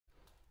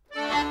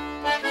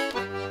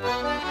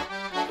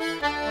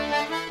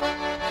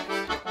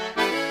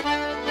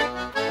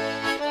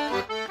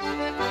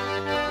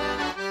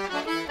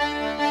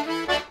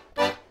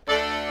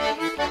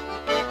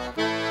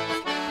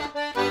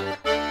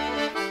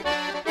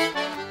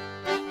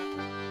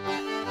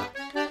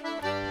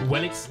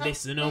Well, it's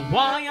listen a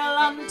while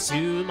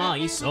unto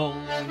my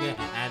song,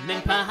 and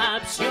then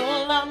perhaps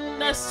you'll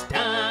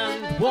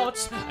understand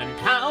what and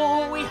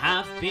how we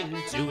have been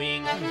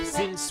doing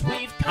since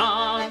we've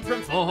come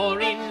from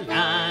foreign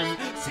land,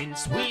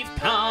 since we've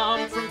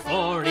come from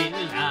foreign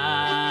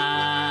land.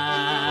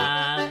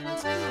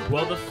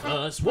 Well, the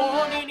first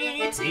one in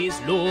it is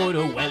Lord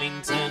of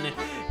Wellington,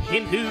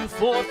 him who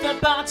fought the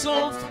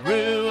battle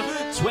through.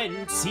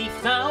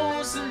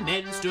 20,000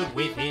 men stood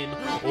with him,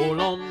 all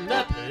on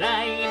the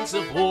plains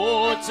of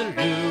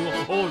Waterloo,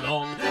 all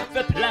on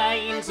the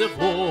plains of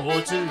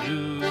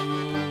Waterloo.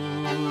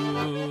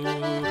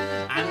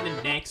 And the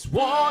next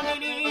one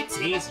in it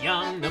is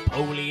young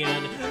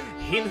Napoleon,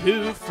 him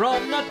who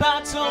from the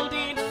battle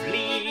did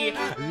flee,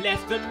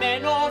 left the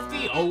men of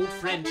the old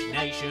French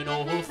nation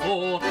all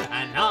for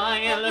an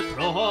isle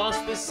across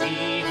the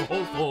sea,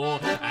 all for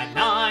an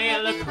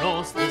isle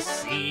across the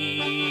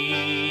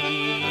sea.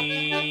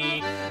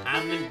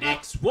 And the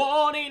next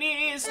one it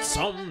is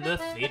Tom the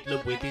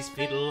fiddler with his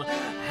fiddle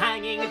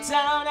hanging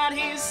down at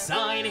his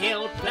side.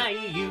 He'll play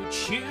you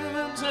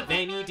tunes of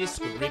any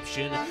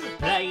description,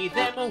 play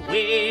them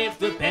with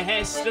the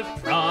best of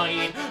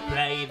pride,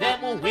 play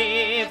them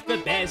with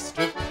the best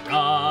of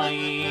pride.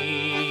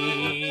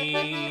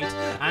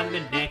 And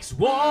the next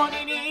one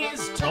it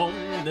is Tom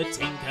the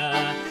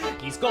tinker,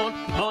 he's got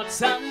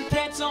pots and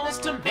kettles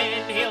to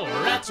mend, he'll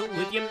rattle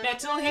with your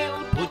metal,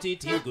 he'll put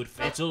it in good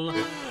fettle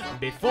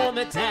before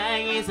the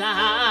day is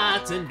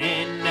at an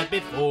end,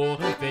 before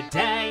the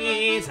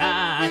day is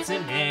at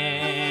an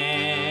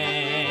end.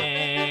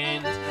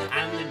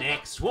 And the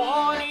next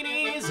one it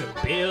is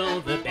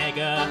Bill the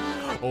beggar,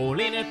 all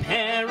in a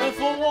pair of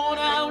worn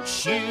out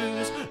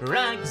shoes,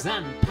 rags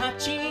and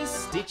patches,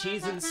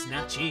 stitches and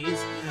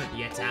snatches,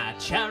 yet our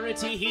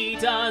charity he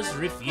does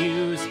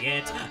refuse,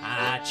 yet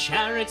our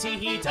charity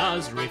he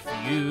does refuse.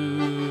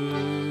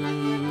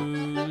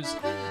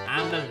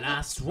 And the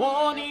last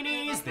one it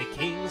is the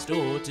king's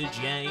daughter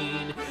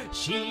Jane,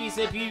 she's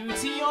a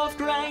beauty of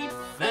great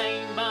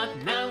fame, but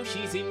now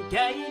she's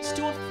engaged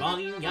to a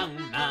fine young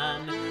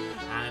man,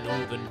 and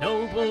all the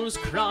nobles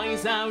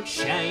cries out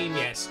shame,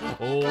 yes,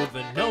 all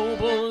the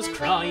nobles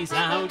cries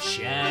out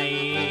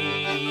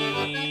shame.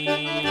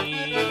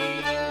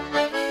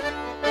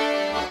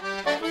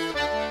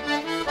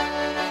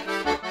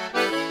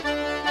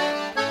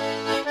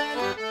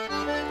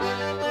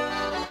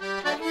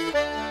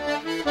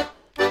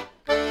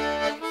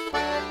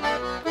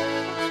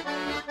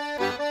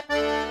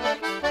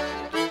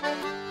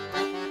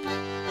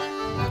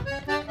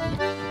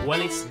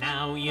 Well, it's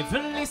now you've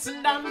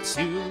listened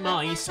unto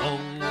my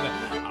song,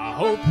 I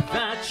hope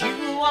that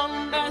you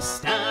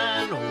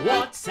understand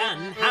what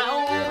and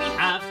how we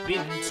have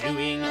been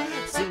doing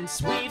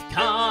since we've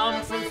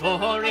come from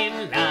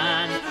foreign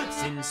land,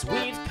 since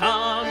we've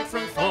come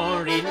from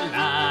foreign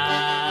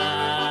land.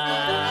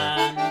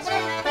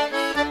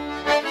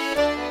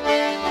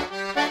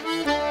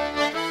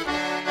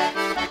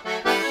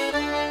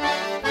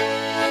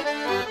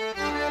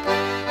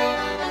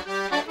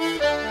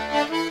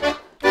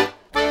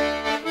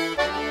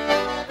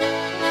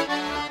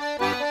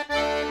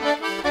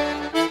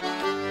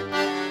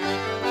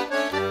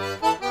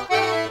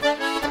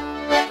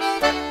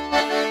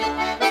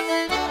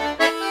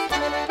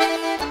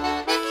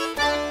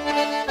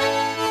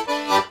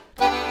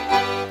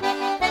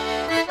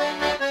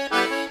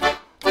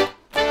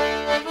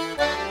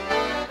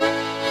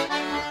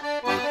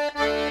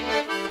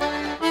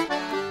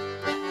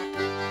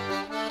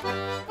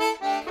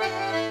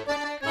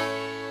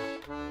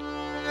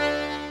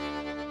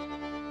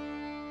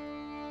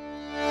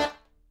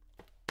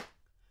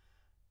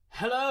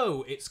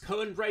 Hello, it's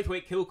Cohen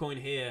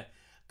Braithwaite-Kilcoyne here,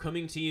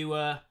 coming to you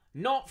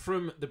not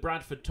from the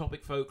Bradford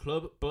Topic Folk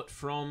Club, but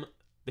from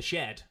the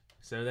shed.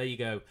 So there you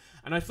go.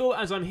 And I thought,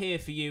 as I'm here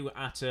for you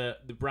at the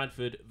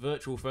Bradford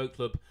Virtual Folk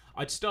Club,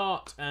 I'd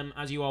start,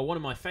 as you are one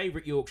of my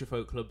favourite Yorkshire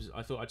folk clubs,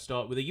 I thought I'd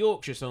start with a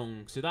Yorkshire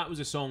song. So that was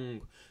a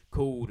song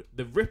called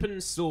the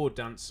Ripon Sword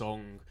Dance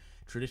Song,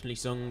 traditionally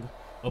sung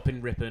up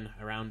in Ripon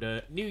around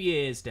New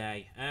Year's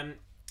Day.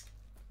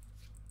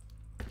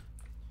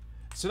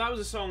 So that was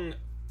a song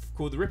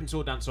called the Ripon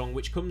Sword Dance Song,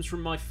 which comes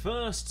from my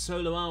first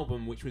solo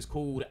album, which was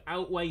called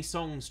Outway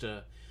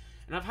Songster.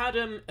 And I've had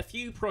a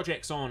few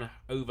projects on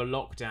over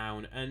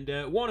lockdown,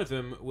 and one of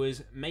them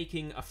was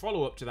making a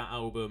follow-up to that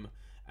album,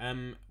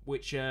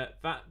 which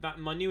that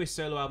my newest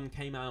solo album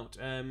came out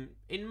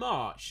in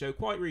March, so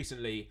quite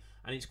recently,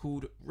 and it's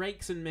called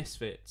Rakes and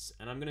Misfits,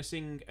 and I'm going to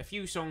sing a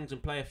few songs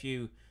and play a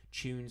few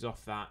tunes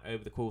off that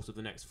over the course of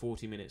the next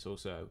 40 minutes or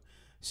so.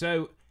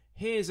 So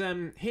here's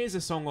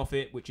a song off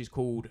it which is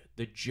called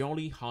The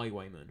Jolly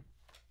Highwayman.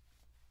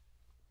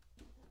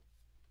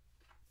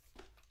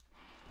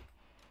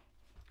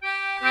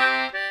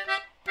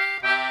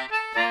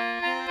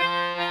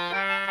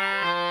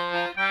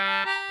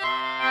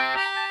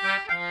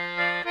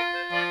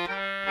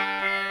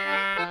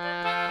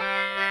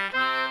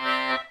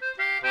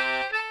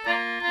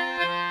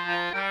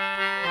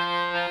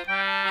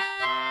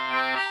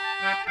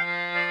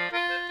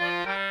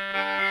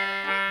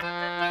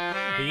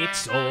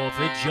 It's of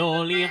a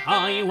jolly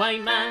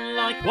highwayman,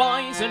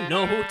 likewise a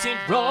noted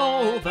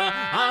rover.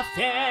 I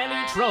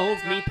fairly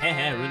drove me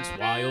parents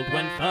wild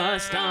when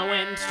first I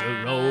went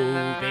to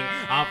roving.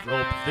 I've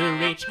robbed the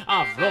rich,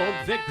 I've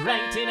robbed the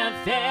great in a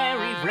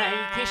very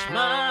rakish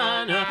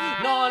manner,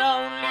 not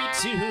only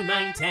to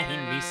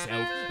maintain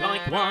myself,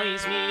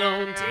 likewise me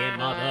own dear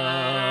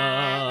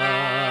mother.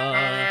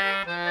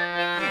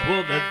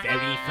 Well, the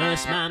very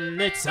first man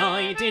that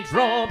I did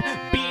rob,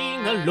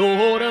 being a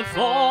lord of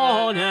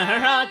honour,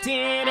 I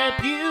did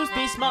abuse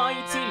this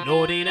mighty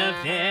lord in a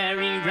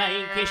very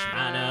rakish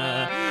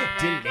manner.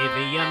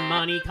 Deliver your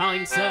money,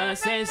 kind sir,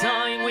 says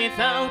I,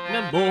 without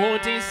no more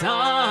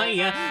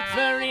desire,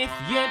 for if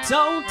you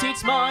don't,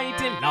 it's my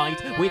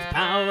delight with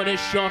powder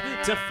shot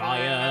to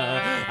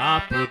fire.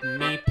 I put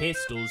me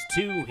pistols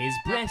to his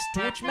breast,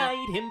 which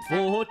made him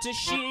for to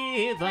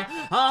shiver.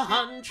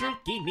 100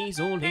 guineas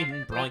all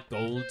in bright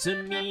gold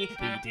to me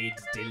he did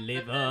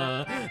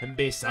deliver,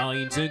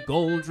 besides a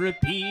gold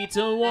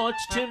repeater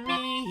watch to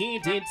me he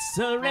did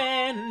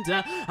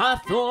surrender. I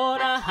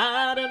thought I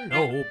had a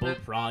noble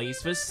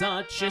prize for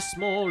such a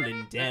small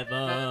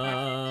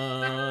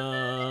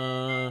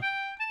endeavour.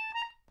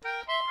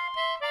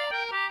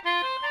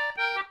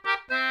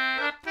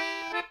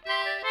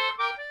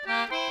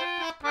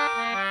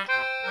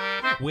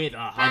 With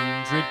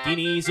 100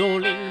 guineas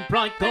all in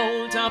bright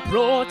gold, I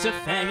brought a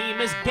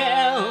famous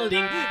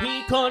gelding.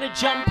 He couldn't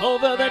jump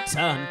over the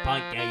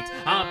turnpike gate.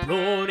 I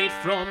brought it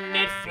from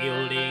Ned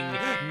Fielding,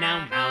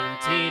 now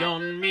mounted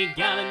on me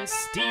gallant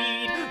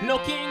steed,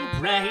 looking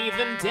brave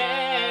and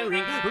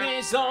daring,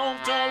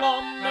 resolved all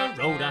on the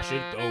road I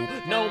should go,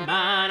 no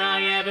man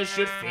I ever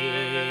should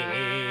fear.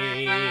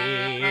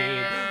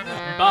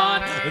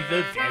 But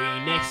the very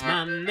next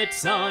man that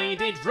I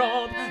did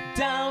rob,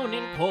 down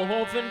in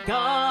Covent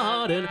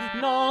Garden,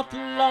 not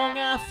long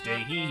after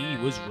he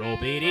was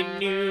robbed in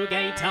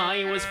Newgate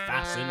I was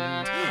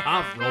fastened.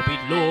 I've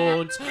robbed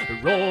lords,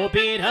 robbed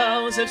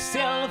earls of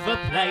silver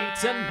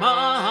plate and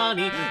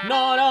money,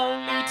 not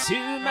only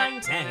to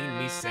maintain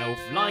myself,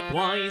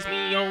 likewise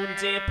me own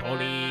dear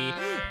Polly,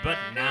 but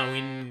now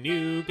in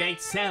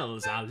Newgate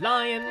cells I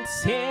lie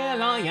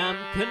until I am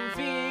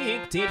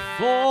convicted.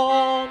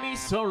 For me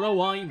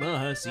sorrow I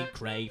mercy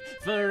crave,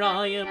 for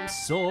I am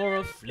sore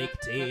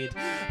afflicted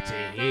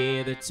to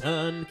hear the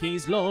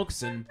turnkeys,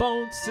 locks and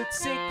bolts at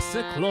 6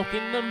 o'clock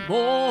in the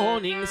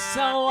morning.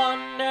 So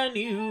under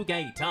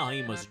Newgate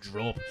I must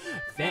drop.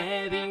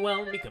 Fare thee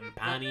well, me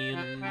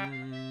companions.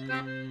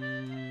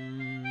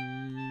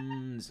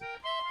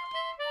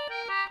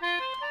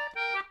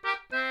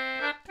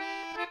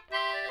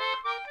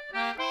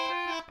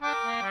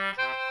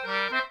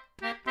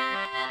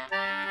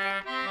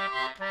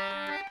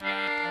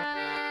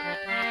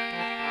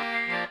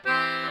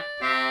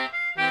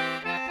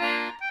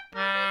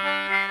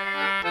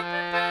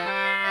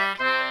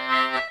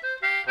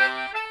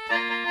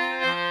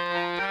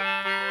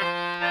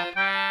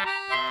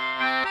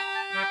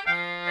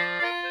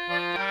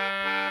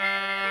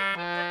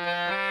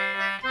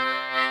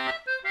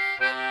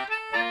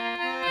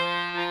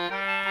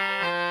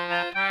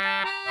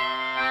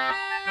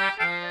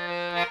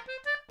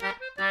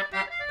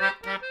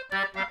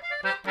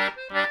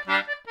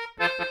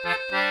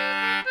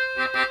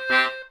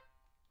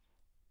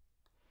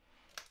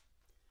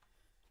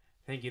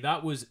 Thank you.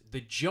 That was The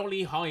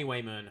Jolly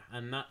Highwayman,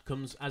 and that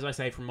comes, as I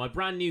say, from my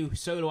brand new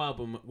solo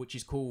album, which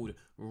is called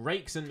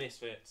Rakes and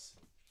Misfits.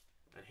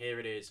 And here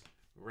it is,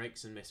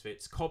 Rakes and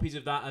Misfits. Copies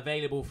of that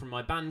available from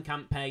my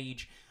Bandcamp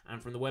page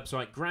and from the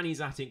website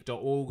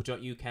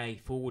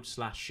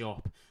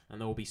grannysatic.org.uk/shop, and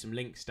there will be some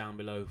links down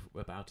below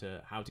about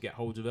how to get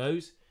hold of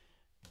those.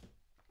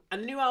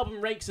 And the new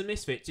album, Rakes and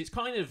Misfits, it's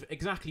kind of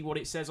exactly what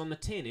it says on the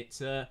tin. It's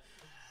a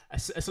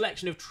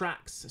selection of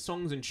tracks,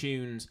 songs and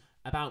tunes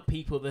about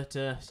people that,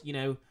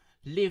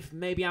 live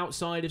maybe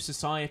outside of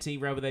society,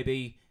 whether they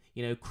be,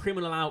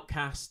 criminal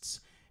outcasts,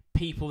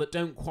 people that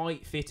don't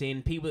quite fit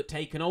in, people that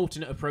take an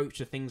alternate approach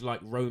to things like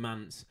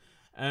romance.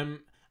 And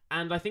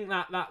I think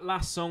that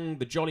last song,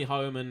 The Jolly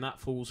Highwayman, that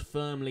falls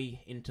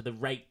firmly into the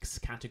Rakes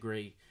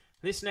category.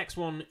 This next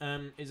one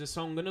is a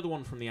song, another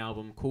one from the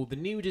album, called The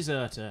New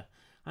Deserter.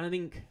 And I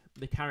think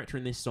the character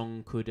in this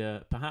song could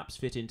perhaps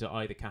fit into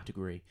either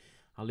category.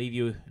 I'll leave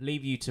you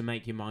to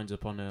make your minds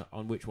up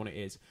on which one it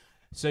is.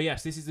 So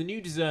yes, this is The New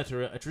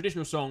Deserter, a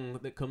traditional song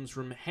that comes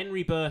from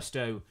Henry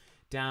Burstow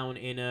down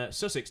in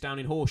Sussex, down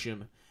in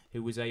Horsham,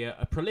 who was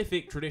a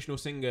prolific traditional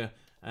singer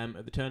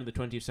at the turn of the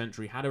 20th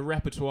century, had a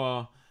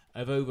repertoire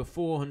of over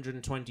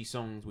 420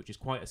 songs, which is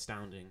quite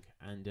astounding.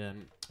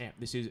 And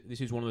this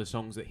is one of the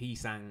songs that he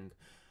sang,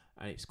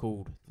 and it's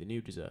called The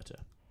New Deserter.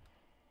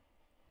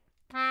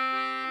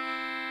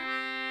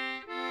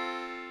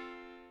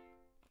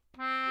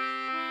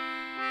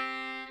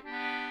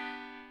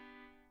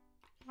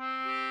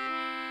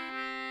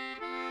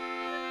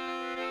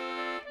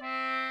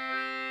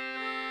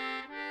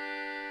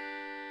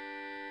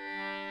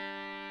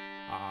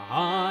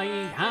 I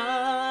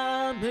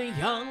am a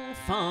young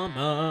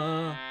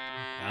farmer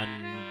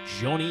and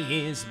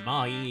Johnny is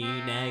my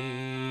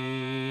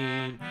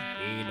name.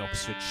 In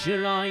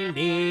Oxfordshire I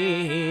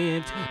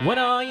lived when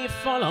I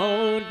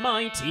followed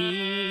my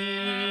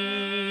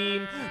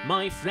team.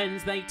 My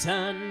friends, they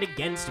turned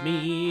against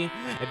me.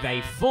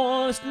 They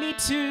forced me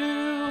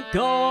to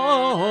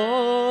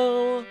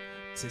go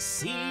to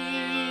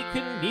seek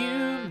a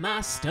new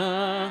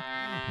master,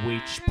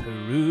 which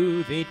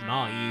proved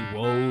my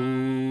woe.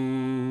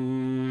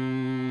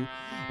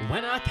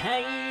 When I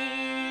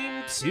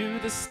came to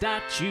the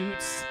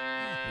statutes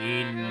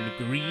in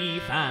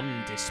grief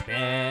and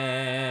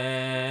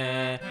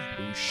despair,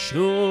 who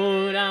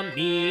should I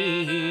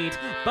meet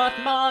but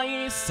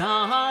my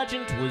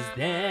sergeant was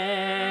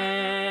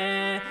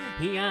there.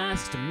 He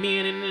asked me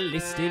and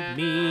enlisted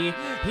me,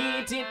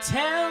 he did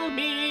tell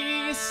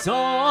me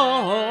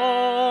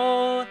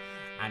so,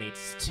 and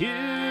it's to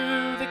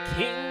the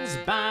King's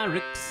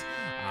barracks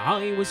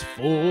I was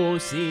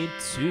forced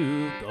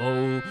to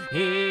go.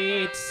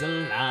 It's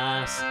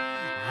alas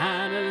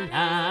and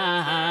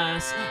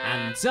alas,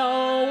 and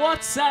oh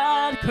what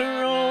sad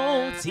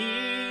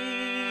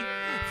cruelty,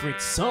 for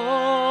it's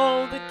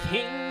all the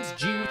King's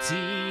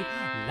duty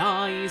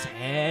lies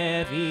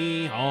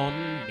heavy on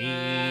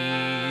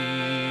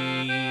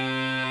me.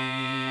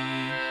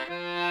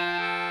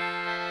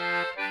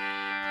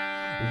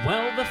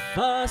 Well, the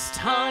first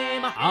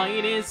time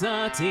I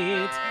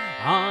deserted,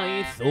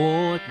 I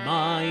thought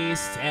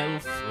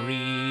myself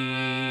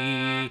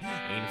free,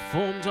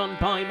 informed on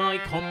by my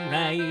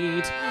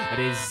comrade, a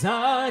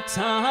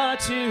deserter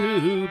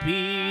to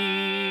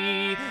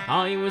be.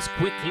 I was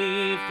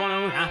quickly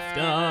followed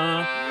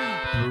after,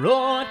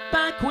 brought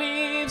back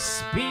with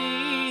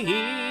speed.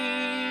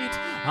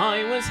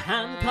 I was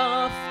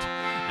handcuffed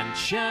and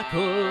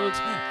shackled,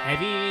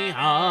 heavy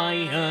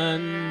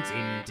ironed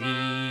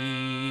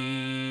indeed.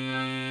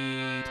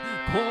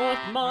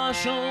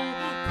 Court-martial,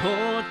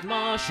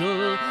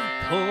 court-martial,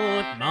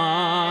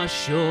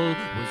 court-martial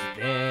was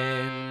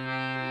then.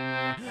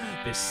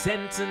 The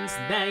sentence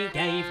they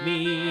gave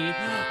me,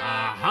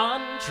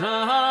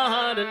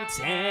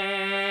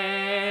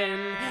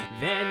 110.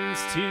 Thence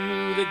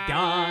to the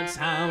guard's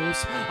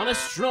house, on a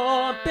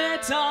straw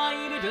bed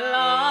I did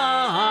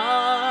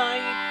lie,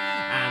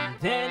 and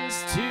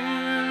thence to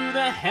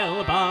the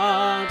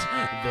hellbard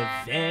the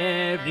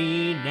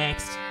very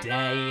next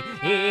day.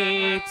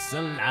 It's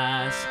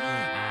alas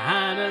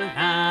and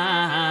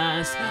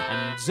alas,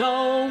 and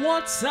oh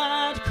what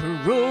sad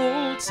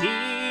cruelty,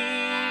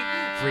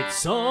 for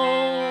it's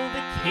all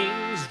the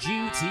King's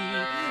duty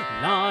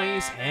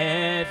lies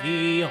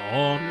heavy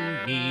on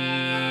me.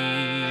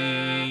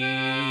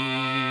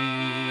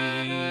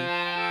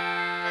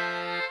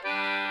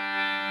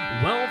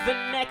 Well, the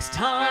next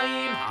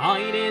time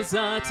I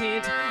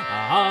deserted,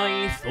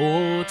 I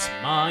thought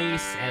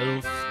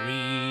myself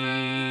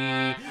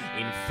free,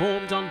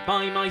 informed on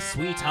by my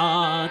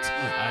sweetheart,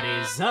 a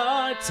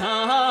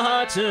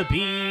deserter to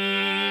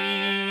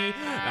be.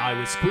 I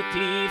was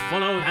quickly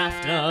followed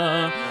after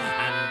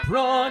and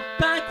brought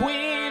back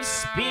with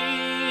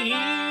speed.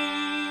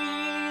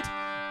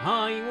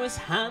 I was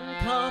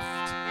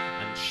handcuffed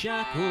and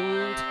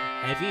shackled,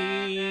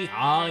 heavy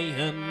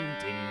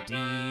ironed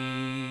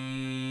indeed.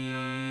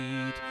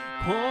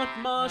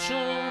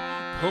 Court-martial,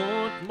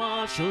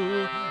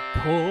 court-martial,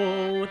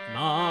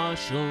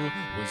 court-martial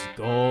was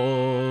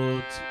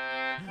God.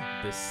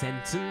 The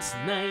sentence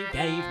they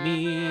gave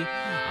me,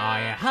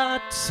 I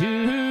had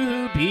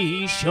to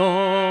be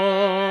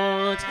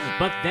shot.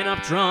 But then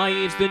up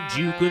drives the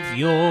Duke of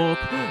York,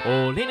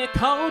 all in a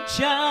coach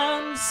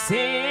and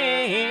six,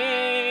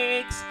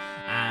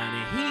 and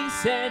he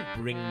said,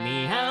 bring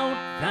me out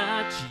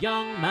that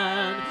young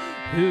man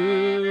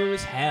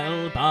whose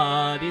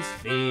hellbard is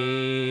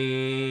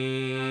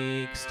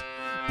fixed.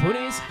 Put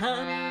his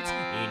hand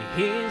in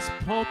his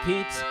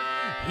pocket,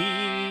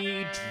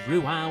 he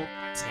drew out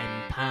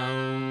 £10.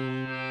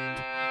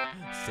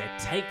 Said,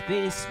 take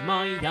this,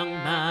 my young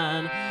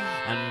man,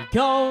 and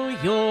go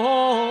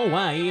your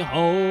way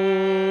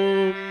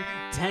home.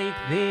 Take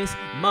this,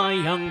 my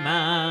young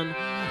man,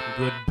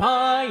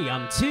 goodbye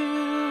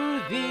unto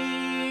thee.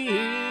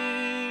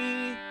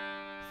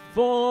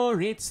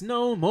 For it's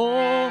no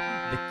more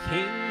the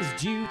King's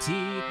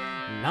duty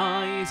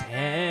lies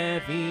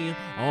heavy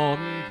on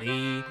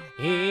thee.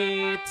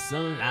 It's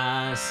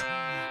alas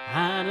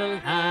and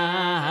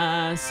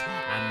alas,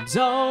 and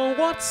oh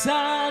what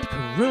sad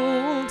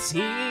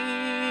cruelty,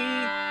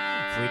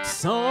 for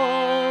it's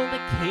all the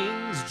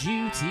King's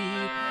duty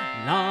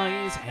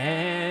lies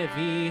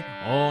heavy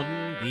on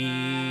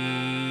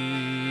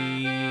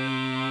thee.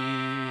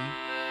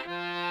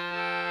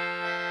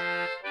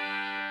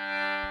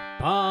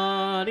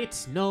 But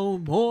it's no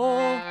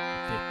more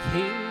the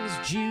King's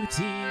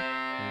duty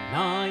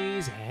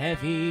lies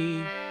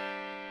heavy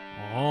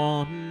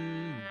on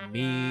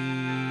me.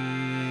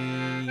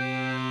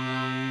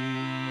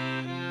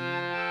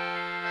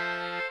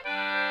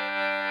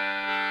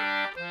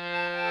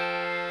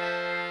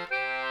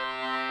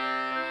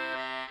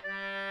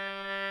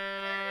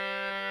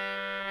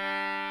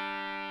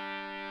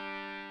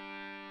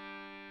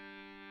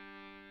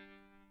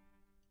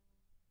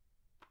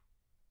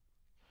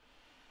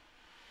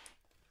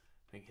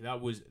 That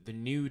was The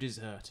New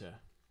Deserter.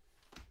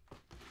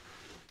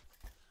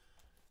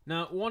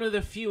 Now, one of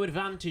the few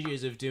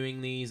advantages of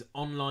doing these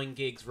online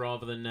gigs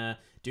rather than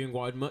doing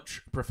what I'd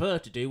much prefer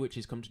to do, which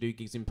is come to do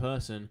gigs in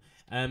person,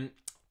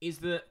 is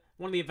that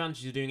one of the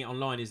advantages of doing it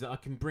online is that I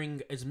can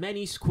bring as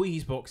many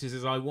squeeze boxes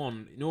as I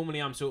want.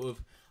 Normally, I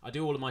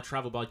do all of my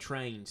travel by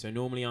train, so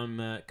normally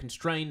I'm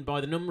constrained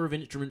by the number of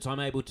instruments I'm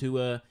able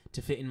to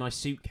fit in my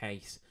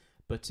suitcase.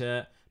 But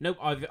nope,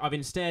 I've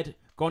instead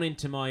gone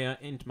into my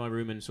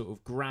room and sort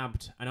of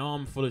grabbed an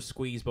armful of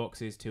squeeze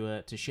boxes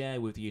to share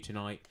with you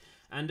tonight.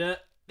 And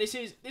this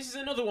is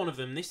another one of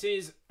them. This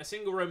is a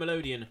single row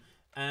melodeon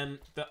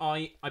that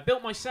I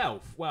built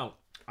myself. Well,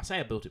 I say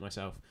I built it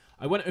myself.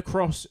 I went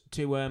across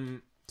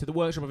to the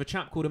workshop of a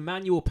chap called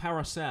Emmanuel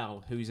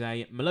Paracel, who's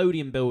a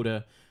melodeon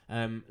builder,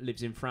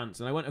 lives in France,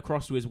 and I went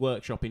across to his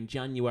workshop in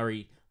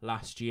January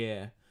last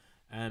year,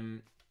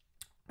 and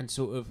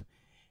sort of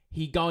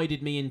he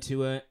guided me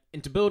into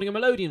building a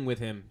melodeon with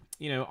him.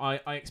 You know,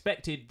 I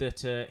expected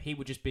that he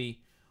would just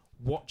be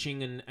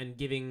watching and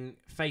giving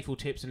faithful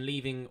tips and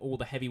leaving all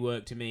the heavy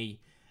work to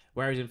me,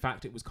 whereas in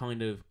fact it was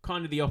kind of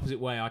the opposite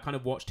way. I kind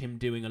of watched him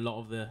doing a lot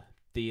of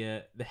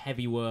the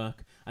heavy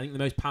work. I think the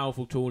most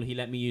powerful tool he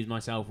let me use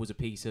myself was a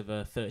piece of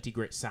 30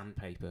 grit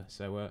sandpaper.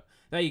 So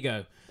there you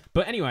go.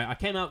 But anyway, I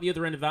came out the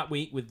other end of that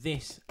week with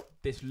this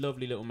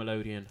lovely little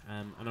melodeon,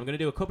 and I'm going to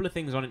do a couple of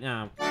things on it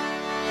now.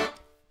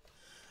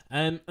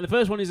 And the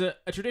first one is a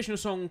traditional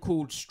song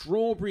called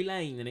Strawberry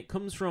Lane, and it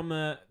comes from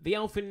the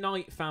Elfin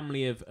Knight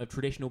family of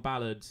traditional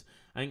ballads.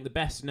 I think the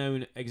best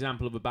known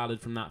example of a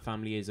ballad from that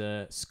family is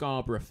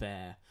Scarborough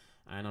Fair,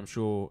 and I'm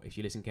sure if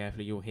you listen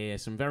carefully you'll hear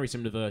some very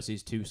similar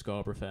verses to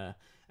Scarborough Fair.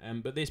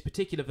 But this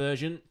particular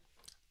version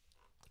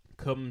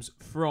comes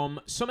from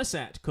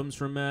Somerset, comes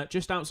from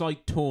just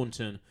outside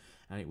Taunton,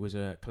 and it was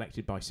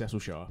collected by Cecil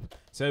Sharp.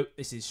 So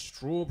this is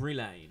Strawberry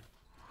Lane.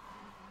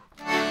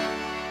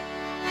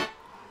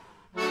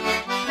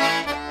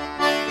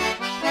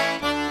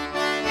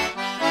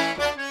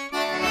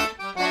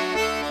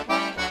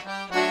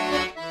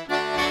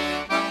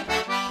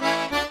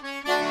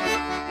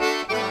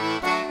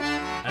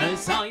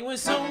 As I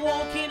was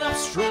walking up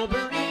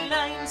Strawberry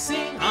Lane,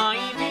 sing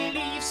Ivy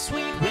Leaf,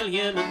 Sweet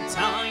William and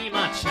Time,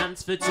 I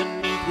chanced for to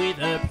meet with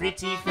a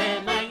pretty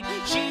fair maid.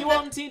 She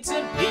wanted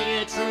to be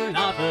a true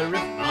lover of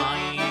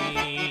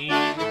mine.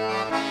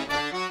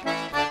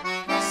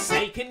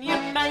 Say, can you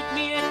make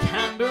me a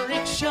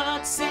cambric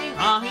shirt, sing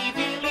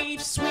Ivy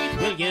Leaf, Sweet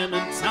William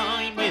and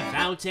Time,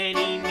 without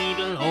any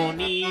needle or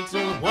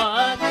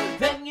needlework?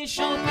 Then you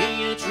shall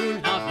be a true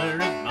lover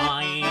of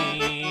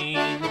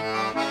mine.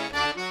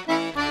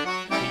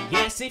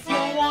 Yes, if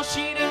you're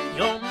washing in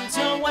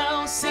yonder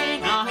well,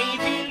 sing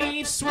Ivy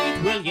Leaf,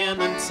 Sweet William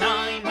and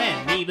Time,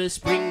 where neither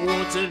spring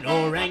water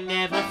nor rain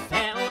never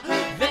fell,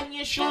 then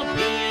you shall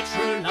be a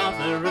true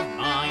lover of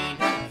mine.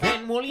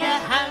 Then will you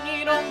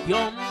hang it on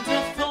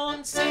yonder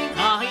thorn, sing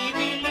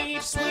Ivy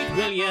Leaf, Sweet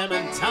William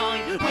and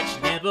Time,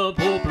 which never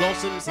bore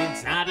blossom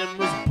since Adam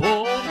was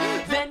born,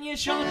 then you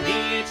shall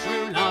be a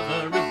true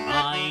lover of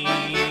mine.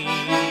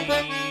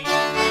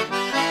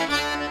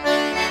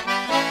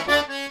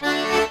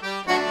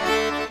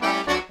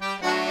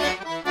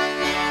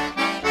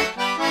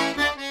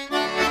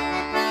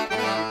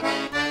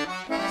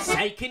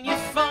 Can you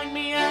find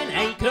me an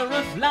acre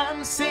of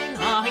land, sing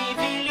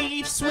Ivy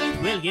Leaf,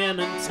 Sweet William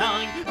and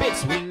Time,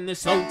 between the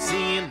salt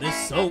sea and the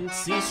salt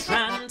sea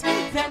strand?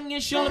 Then you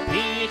shall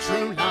be a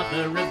true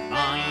lover of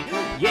mine.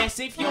 Yes,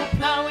 if you're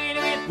ploughing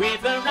it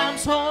with a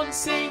ram's horn,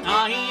 sing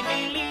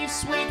Ivy Leaf,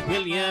 Sweet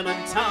William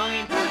and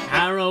Time,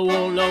 harrow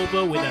all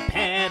over with a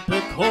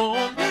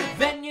peppercorn,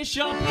 then you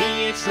shall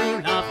be a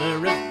true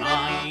lover of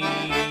mine.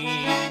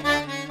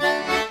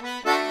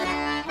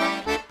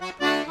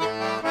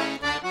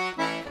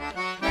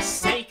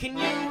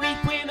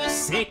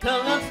 Sickle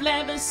of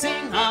leather,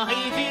 sing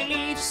Ivy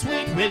Leaf,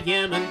 Sweet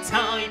William and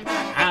Time,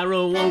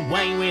 harrow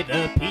away with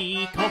a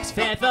peacock's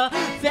feather,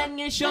 then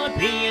you shall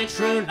be a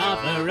true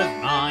lover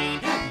of mine.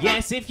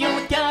 Yes, if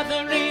you'll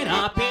gather it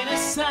up in a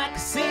sack,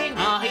 sing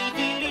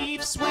Ivy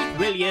Leaf, Sweet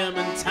William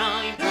and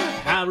Time,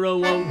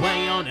 harrow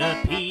away on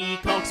a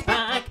peacock's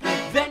back,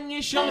 then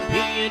you shall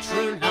be a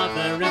true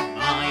lover of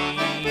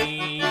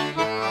mine.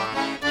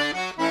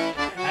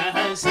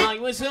 As I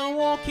was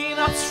walking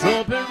up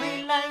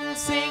Strawberry Lane,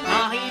 sing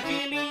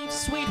Ivy Leaf,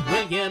 Sweet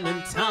William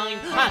and Time,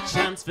 I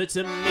chanced for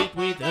to meet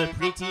with a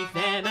pretty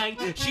fair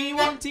maid. She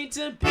wanted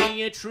to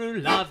be a true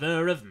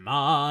lover of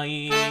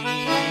mine.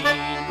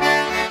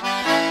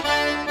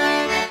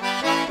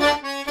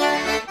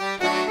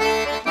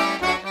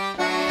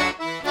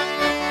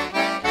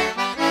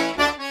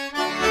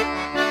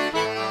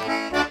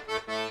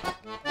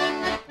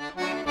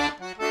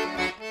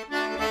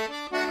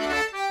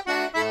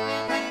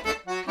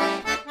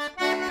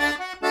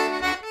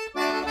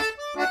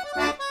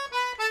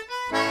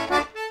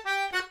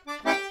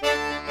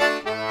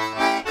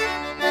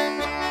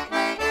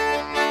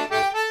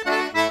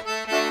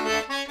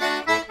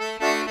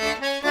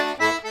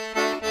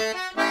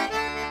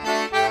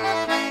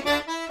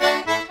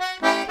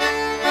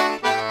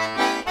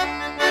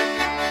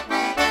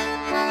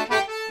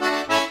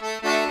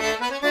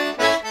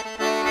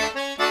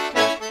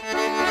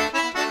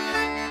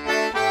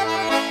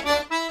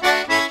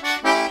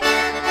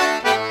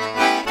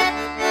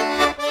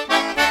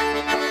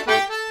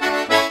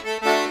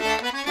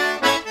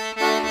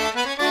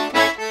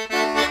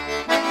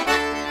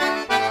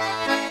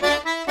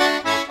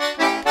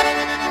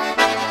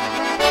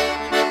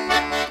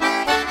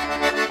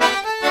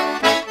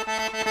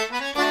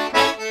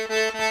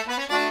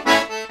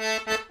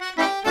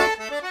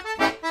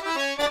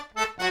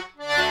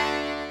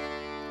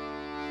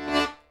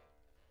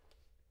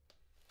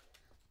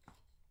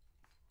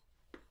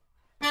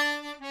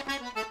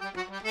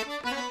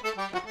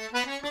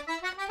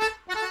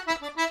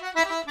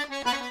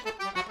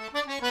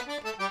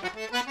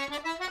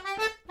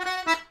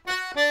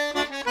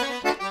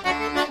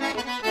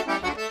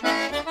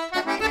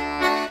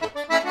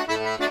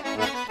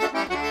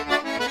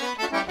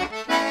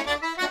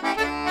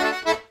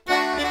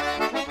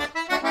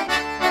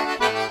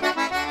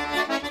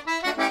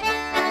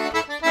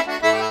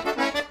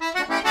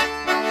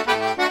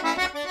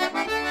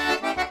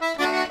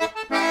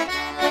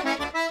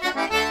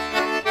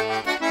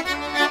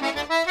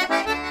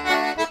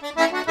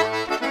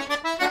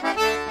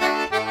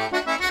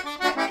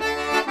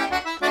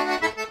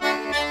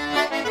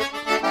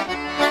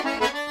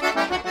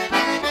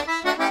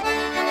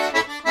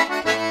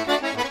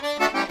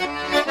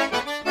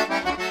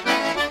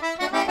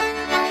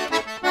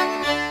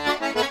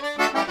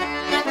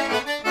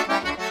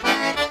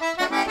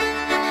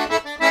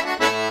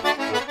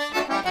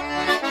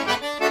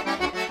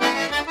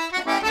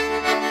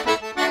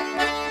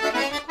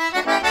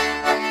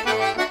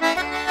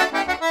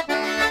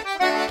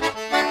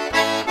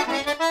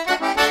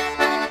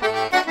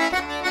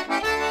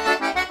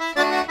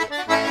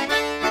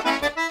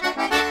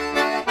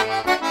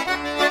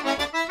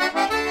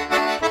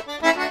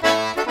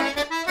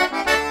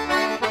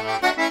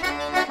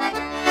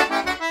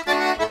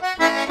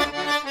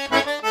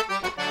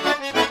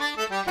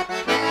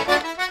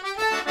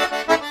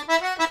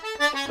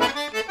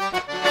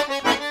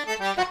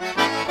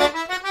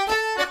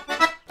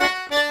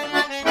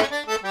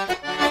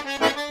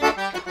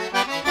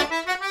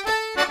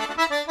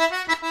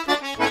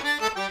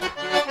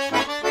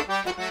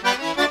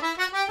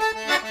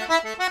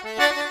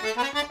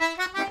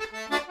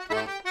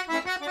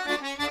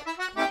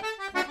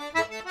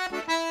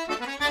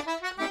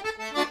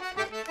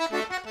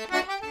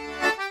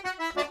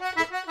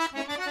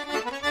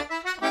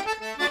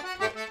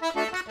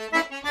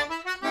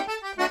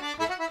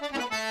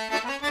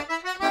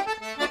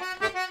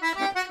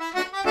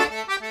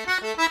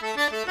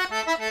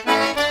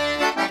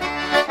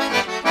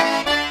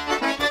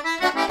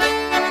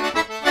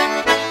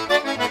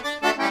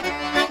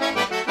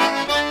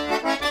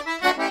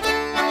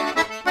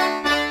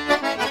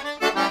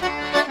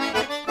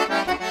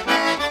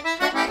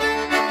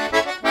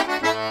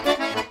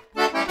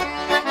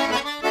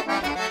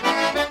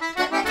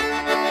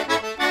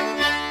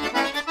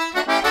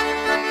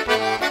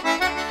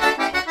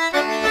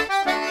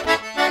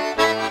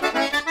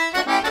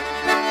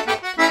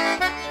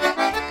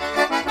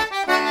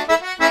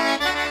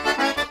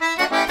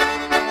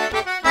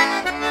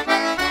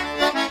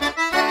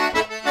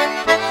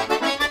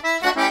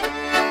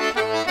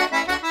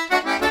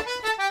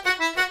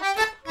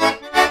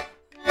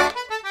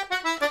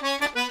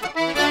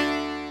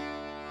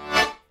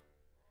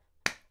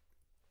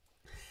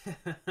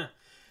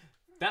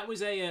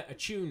 was a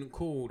tune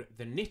called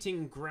The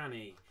Knitting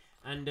Granny.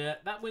 And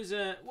that was,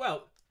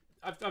 well,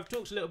 I've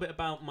talked a little bit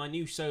about my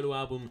new solo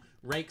album,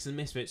 Rakes and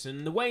Misfits,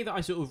 and the way that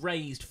I sort of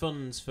raised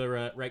funds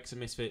for Rakes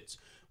and Misfits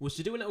was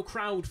to do a little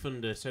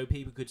crowdfunder so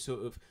people could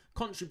sort of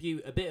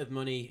contribute a bit of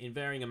money in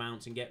varying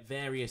amounts and get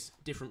various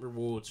different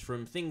rewards,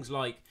 from things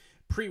like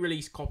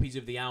pre-release copies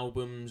of the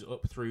albums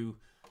up through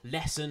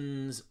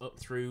lessons, up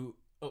to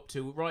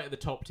right at the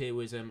top tier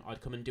was I'd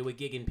come and do a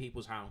gig in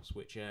people's house,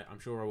 which I'm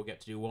sure I will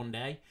get to do one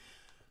day.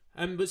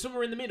 But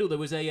somewhere in the middle there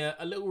was a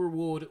little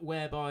reward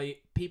whereby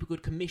people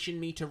could commission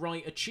me to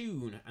write a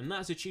tune, and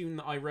that's a tune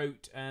that I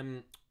wrote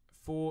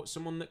for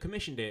someone that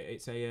commissioned it.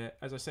 It's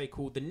as I say,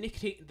 called the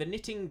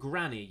Knitting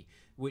Granny,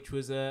 which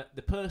was the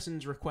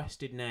person's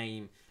requested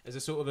name as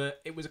a sort of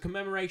it was a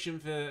commemoration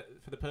for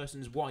the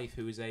person's wife,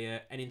 who was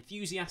an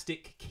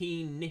enthusiastic,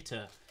 keen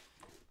knitter.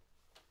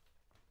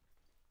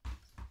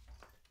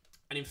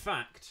 And in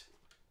fact,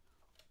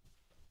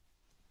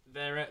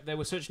 there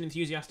was such an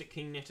enthusiastic,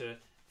 keen knitter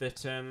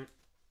that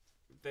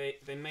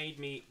they made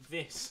me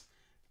this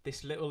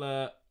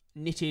little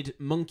knitted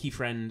monkey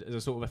friend as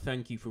a sort of a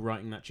thank you for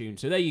writing that tune.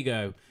 So there you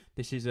go.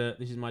 This is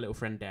my little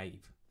friend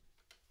Dave.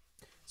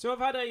 So I've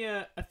had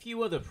a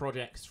few other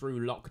projects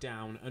through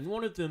lockdown, and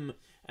one of them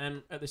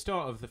at the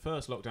start of the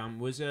first lockdown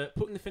was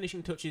putting the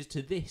finishing touches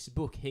to this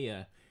book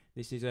here.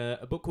 This is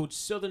a book called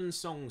Southern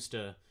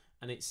Songster,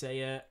 and it's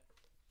a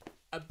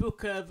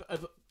book of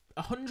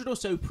 100 or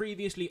so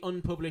previously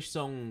unpublished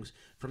songs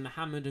from the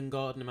Hammond and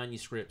Gardner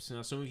manuscripts.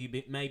 Now, some of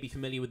you may be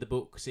familiar with the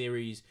book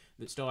series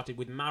that started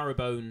with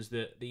Marrowbones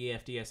that the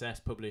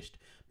EFDSS published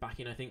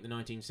back in, I think, the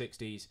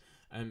 1960s,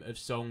 of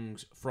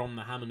songs from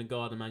the Hammond and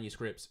Gardner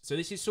manuscripts. So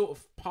this is sort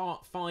of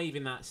part 5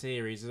 in that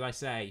series. As I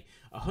say,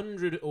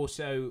 100 or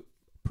so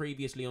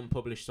previously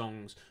unpublished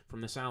songs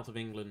from the south of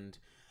England.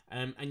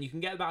 And you can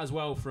get that as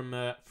well from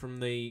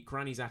the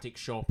Granny's Attic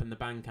shop and the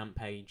Bandcamp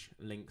page,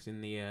 links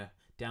in the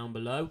down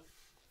below.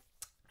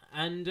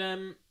 And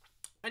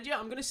yeah,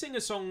 I'm going to sing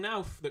a song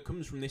now that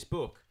comes from this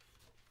book.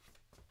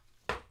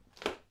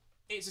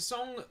 It's a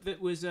song that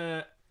was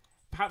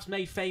perhaps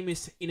made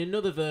famous in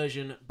another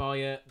version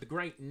by the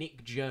great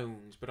Nick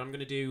Jones, but I'm going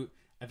to do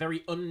a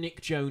very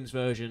un-Nick Jones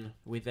version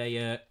with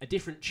a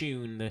different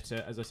tune that,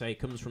 as I say,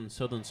 comes from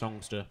Southern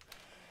Songster.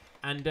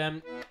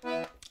 And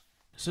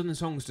Southern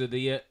Songster,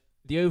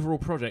 the overall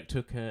project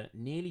took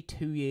nearly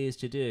 2 years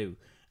to do,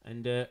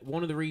 and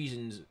one of the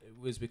reasons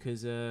was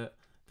because the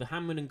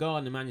Hammond and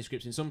Gardner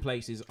manuscripts in some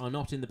places are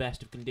not in the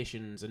best of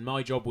conditions, and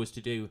my job was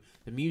to do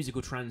the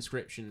musical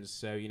transcriptions,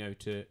 so, you know,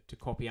 to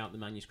copy out the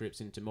manuscripts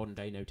into modern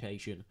day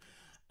notation.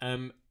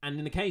 And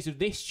in the case of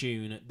this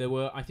tune, there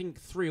were, I think,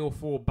 3 or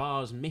 4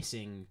 bars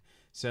missing.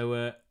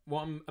 So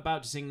what I'm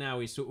about to sing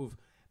now is sort of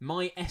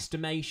my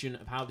estimation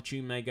of how the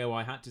tune may go.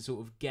 I had to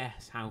sort of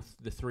guess how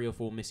the 3 or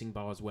 4 missing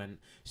bars went.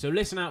 So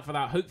listen out for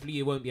that. Hopefully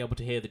you won't be able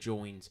to hear the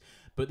joins.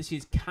 But this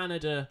is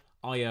Canada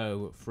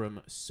I.O.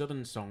 from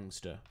Southern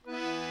Songster.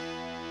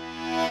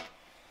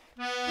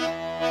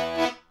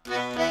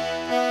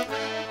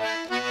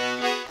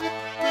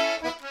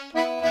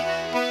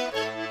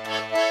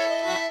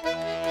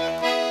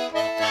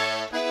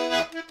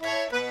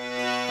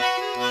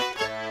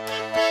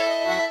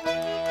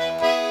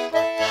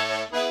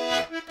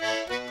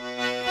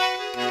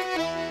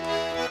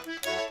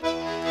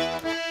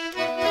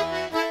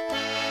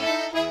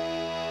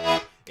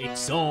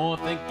 It's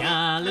of a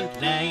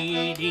gallant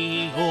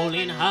lady, all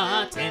in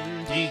her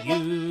tender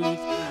youth.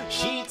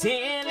 She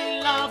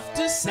dearly loved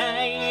a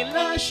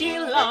sailor, she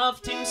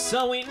loved him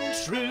so in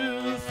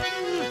truth.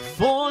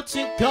 For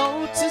to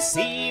go to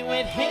sea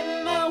with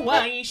him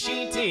away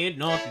she did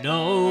not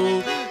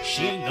know.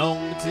 She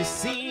longed to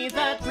see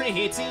that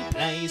pretty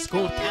place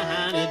called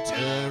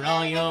Canada,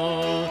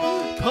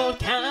 I-O. Called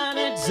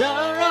Canada,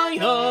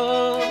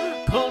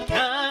 I-O. Called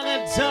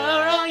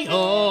Canada,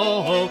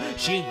 I-O.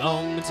 She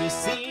longed to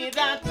see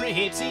that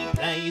pretty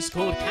place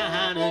called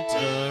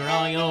Canada,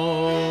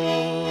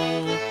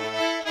 I-O.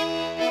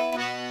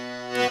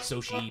 So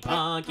she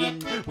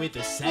bargained with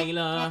the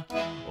sailor,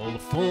 all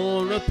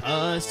for a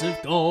purse of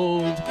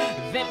gold.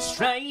 Then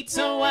straight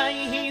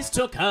away he's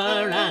took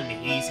her and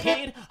he's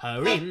hid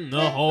her in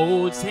the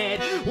hold.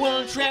 Said,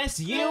 we'll dress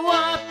you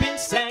up in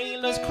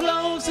sailor's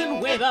clothes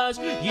and with us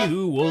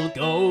you will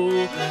go.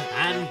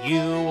 And you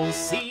will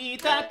see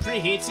that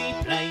pretty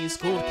place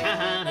called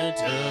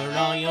Canada,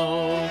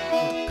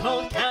 I-O.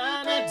 Called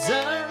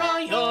Canada,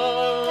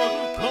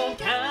 I-O. Called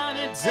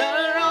Canada,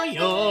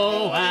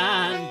 I-O.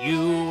 And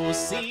you will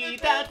see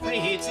that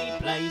pretty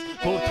place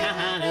called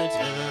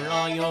Canada,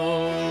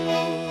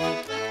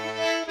 I-O.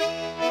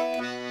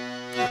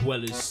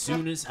 Well, as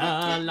soon as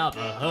her lover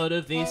heard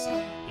of this,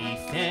 he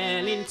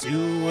fell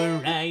into a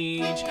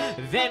rage.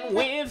 Then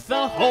with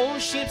the whole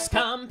ship's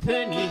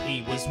company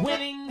he was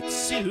willing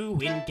to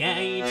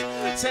engage.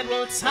 Said,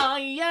 well, tie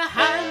your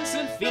hands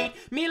and feet,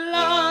 me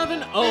love,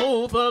 and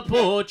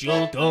overboard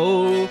you'll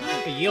go.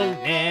 You'll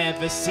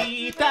never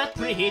see that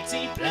pretty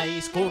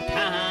place called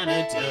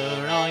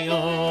Canada,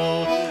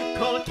 I-O.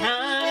 Called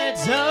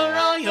Canada,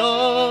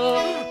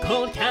 I-O.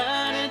 Called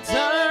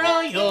Canada,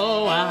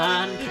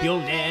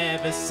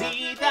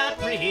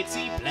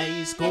 pretty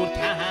place called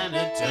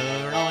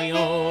Canada, I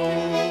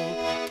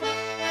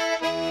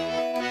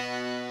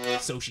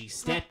So she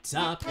stepped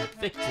up,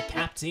 the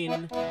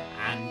captain,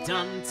 and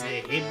unto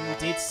him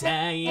did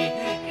say,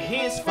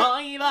 here's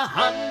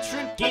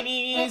 500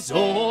 guineas,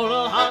 all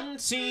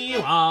unto you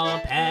I'll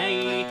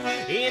pay.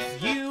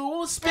 If you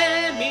will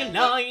spare me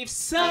life,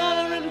 sir,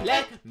 and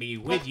let me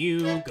with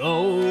you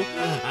go,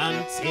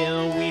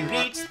 until we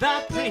reach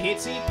that pretty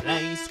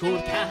place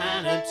called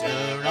Canada,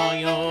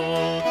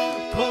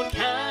 called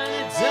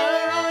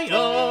Canada,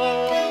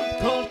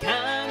 called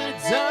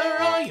Canada,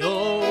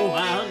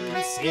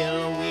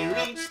 until we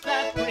reach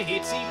that pretty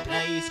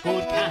place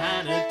called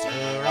Canada.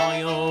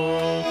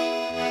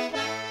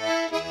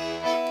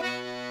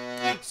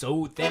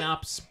 So then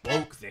up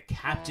spoke the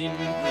captain,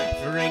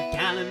 for a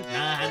gallant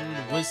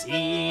man was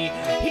he.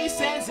 He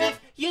says, if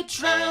you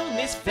drown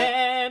this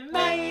fair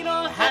maid,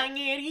 I'll hang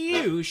it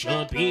you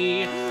shall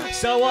be.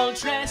 So I'll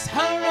dress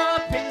her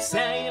up in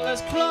sailor's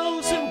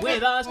clothes, and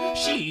with us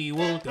she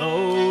will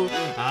go,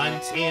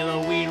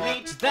 until we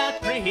reach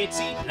that pretty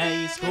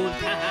place called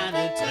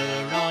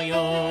Canada,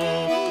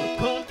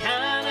 called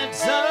Canada,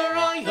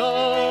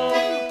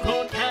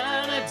 called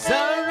Canada,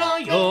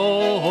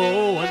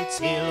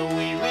 until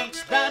we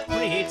reach that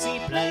pretty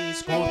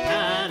place called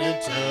Canada.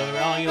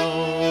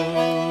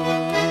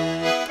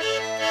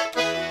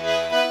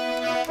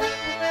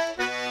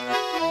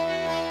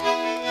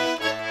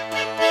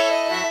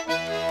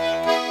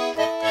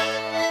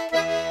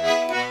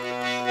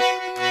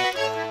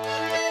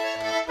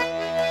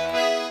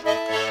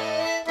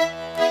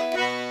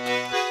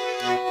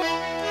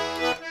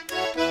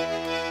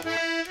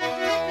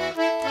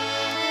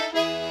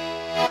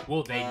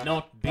 Well, they'd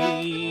not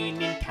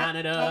been in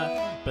Canada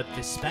but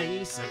the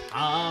space of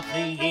half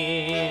a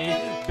year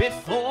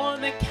before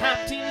the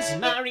captain's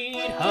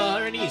married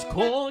her, and he's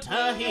called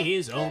her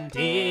his own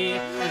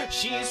dear.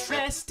 She's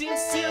dressed in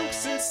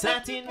silks and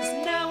satins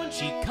now, and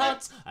she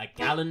cuts a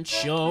gallant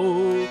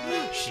show.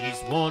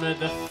 She's one of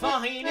the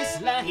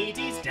finest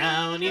ladies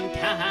down in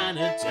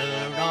Canada,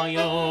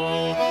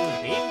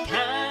 in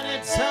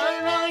Canada,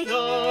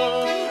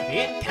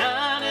 in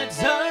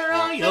Canada,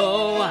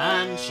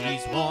 and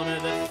she's one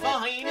of the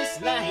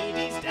finest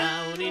ladies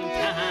down in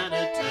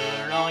Canada.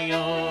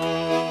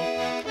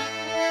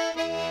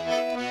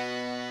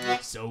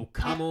 So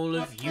come all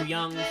of you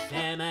young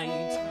fair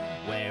maids,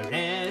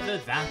 wherever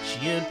that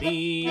you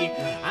be,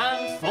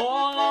 and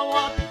follow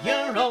up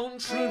your own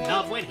true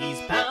love when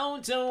he's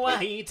bound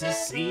away to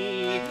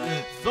sea.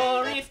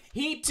 For if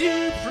he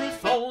do prove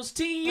false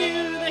to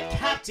you, the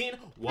captain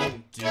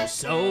won't do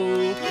so,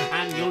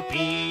 and you'll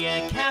be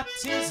a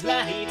captain's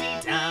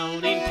lady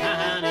down in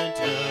Canada,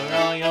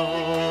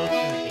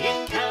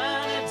 in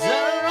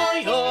Canada,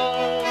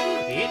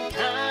 in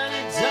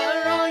Canada,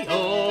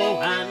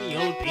 and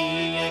you'll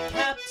be a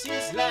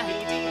captain's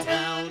lady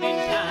down in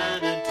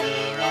Canada,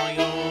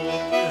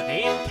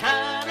 in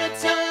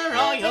Canada,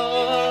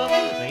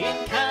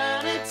 in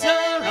Canada,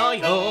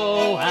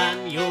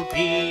 and you'll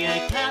be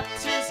a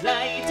captain's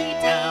lady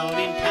down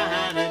in Canada.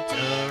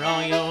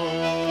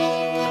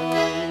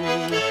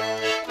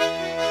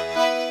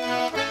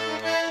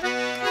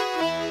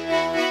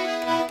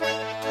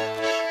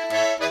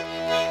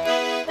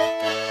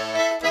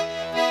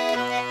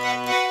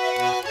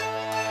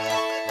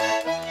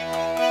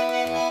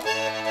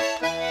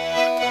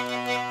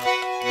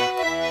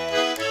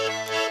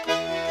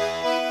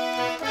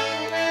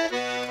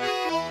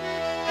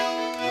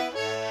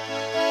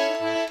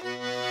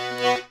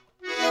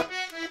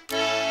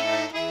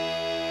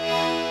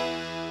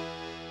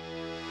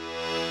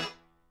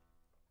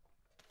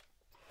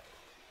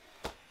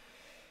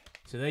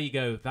 So there you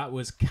go. That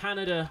was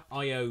Canada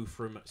I.O.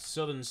 from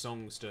Southern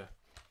Songster.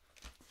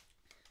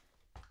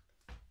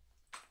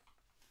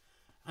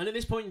 And at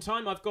this point in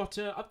time, I've got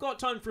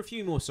time for a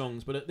few more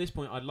songs, but at this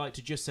point, I'd like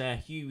to just say a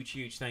huge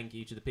thank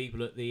you to the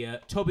people at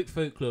the Topic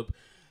Folk Club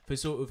for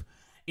sort of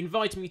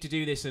inviting me to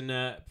do this and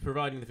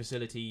providing the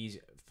facilities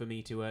for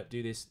me to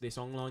do this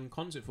online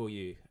concert for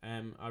you.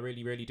 I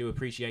really do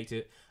appreciate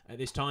it at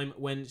this time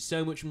when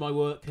so much of my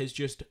work has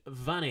just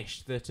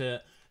vanished.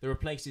 That there are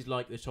places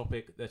like the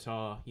Topic that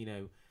are, you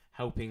know,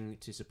 helping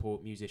to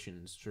support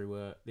musicians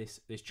through this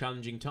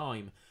challenging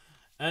time.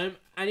 And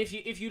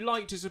if you'd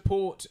like to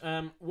support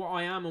what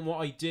I am and what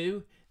I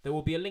do, there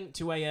will be a link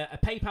to a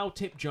PayPal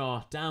tip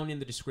jar down in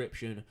the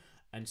description.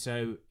 And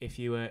so if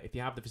you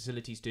have the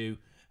facilities to,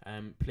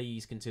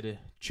 please consider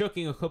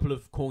chucking a couple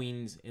of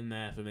coins in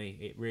there for me.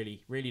 It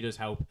really does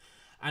help.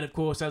 And of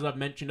course, as I've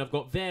mentioned, I've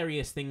got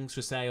various things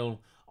for sale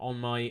on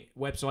my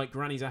website,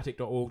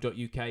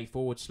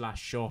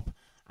 grannysatic.org.uk/shop,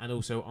 and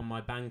also on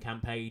my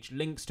Bandcamp page.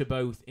 Links to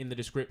both in the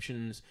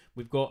descriptions.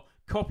 We've got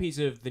copies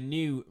of the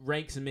new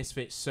Rakes and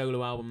Misfits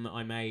solo album that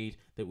I made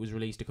that was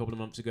released a couple of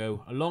months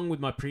ago, along with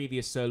my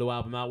previous solo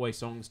album, Outway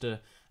Songster,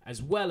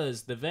 as well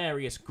as the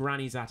various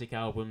Granny's Attic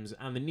albums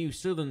and the new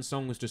Southern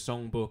Songster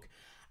songbook.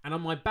 And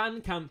on my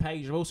Bandcamp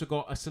page, I've also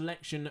got a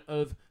selection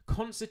of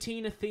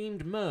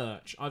concertina-themed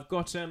merch. I've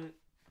got,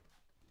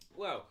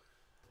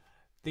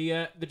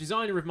 The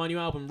designer of my new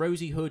album,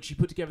 Rosie Hood, she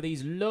put together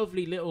these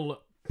lovely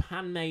little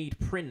handmade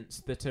prints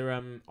that are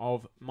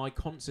of my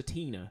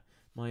concertina,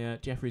 my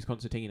Jeffries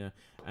concertina,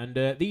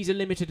 and these are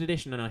limited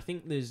edition, and I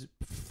think there's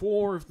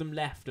 4 of them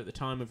left at the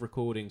time of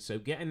recording. So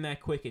get in there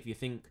quick if you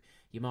think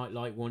you might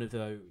like one of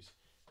those.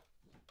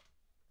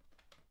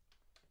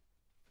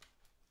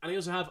 And I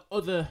also have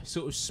other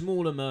sort of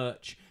smaller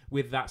merch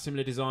with that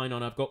similar design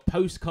on. I've got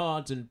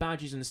postcards and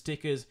badges and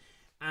stickers,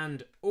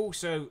 and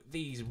also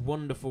these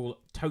wonderful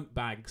tote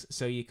bags,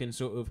 so you can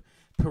sort of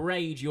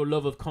parade your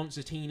love of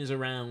concertinas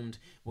around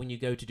when you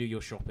go to do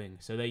your shopping.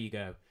 So there you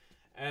go.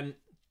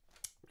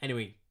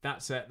 Anyway,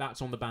 that's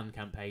on the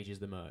Bandcamp page, is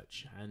the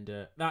merch,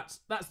 and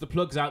that's the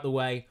plugs out the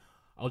way.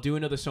 I'll do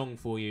another song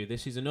for you.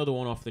 This is another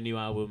one off the new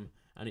album,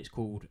 and it's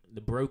called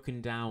 "The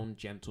Broken Down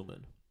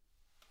Gentleman."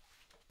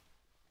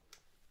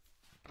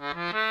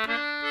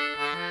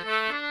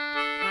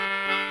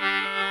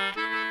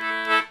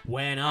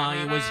 When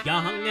I was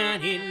young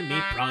and in me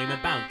prime,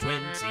 about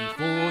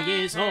 24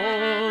 years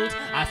old,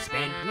 I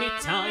spent me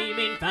time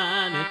in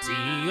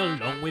vanity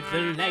along with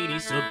the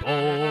ladies so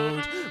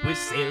bold, with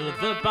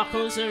silver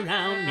buckles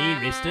around me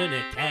wrist and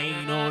a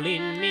cane all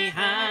in me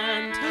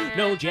hand.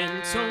 No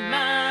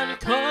gentleman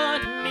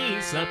could me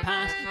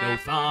surpass, no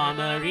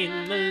farmer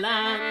in the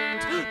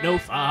land, no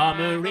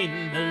farmer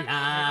in the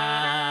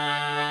land.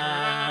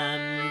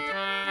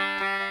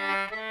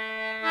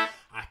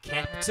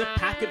 Kept a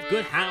pack of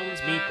good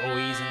hounds, me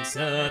boys and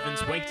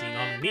servants waiting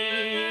on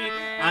me.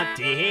 I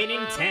did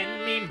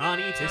intend me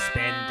money to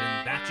spend,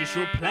 and that you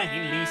shall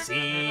plainly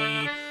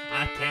see.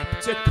 I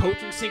kept a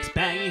coach and 6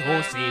 bay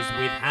horses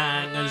with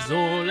hangers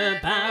all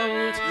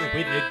about,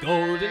 with a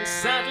golden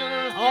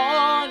saddle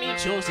on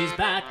each horse's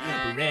back,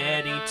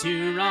 ready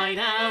to ride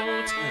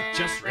out,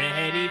 just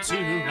ready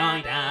to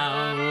ride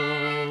out.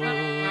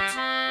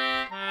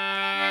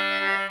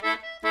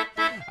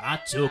 I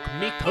took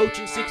me coach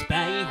and 6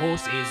 bay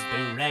horses,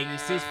 the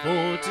races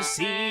for to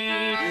see.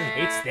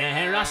 It's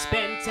there I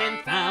spent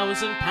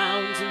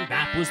 £10,000, and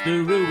that was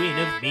the ruin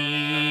of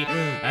me.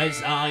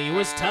 As I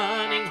was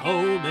turning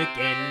home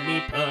again,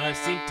 me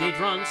purse it did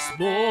run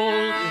small.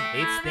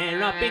 It's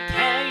there I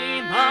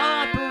became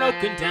a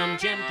broken down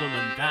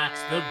gentleman.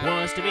 That's the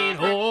worst of it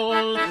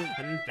all,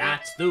 and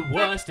that's the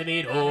worst of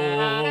it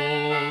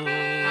all.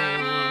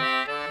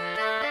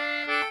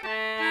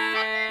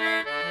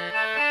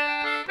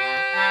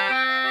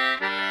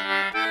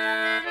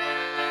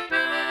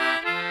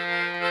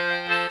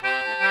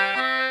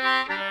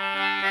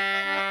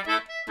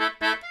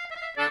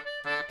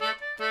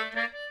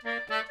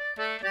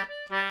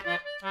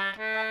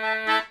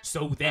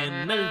 So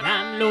then the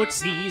landlord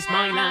seized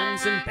my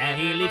lands, and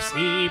bailiffs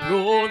he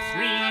brought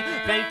 3.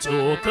 They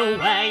took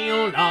away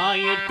all I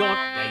had got,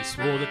 they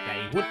swore that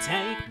they would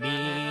take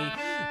me.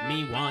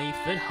 Me wife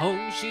at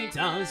home she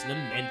does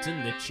lament,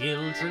 and the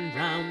children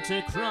round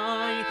to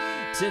cry,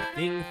 to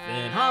think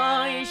that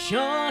I should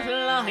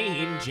lie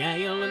in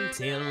jail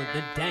until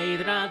the day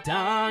that I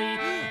die,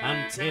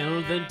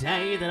 until the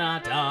day that I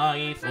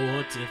die.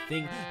 For to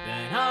think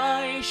that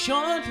I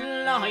should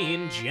lie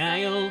in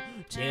jail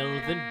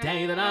till the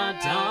day that I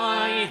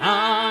die,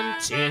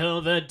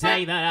 until the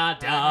day that I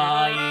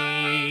die.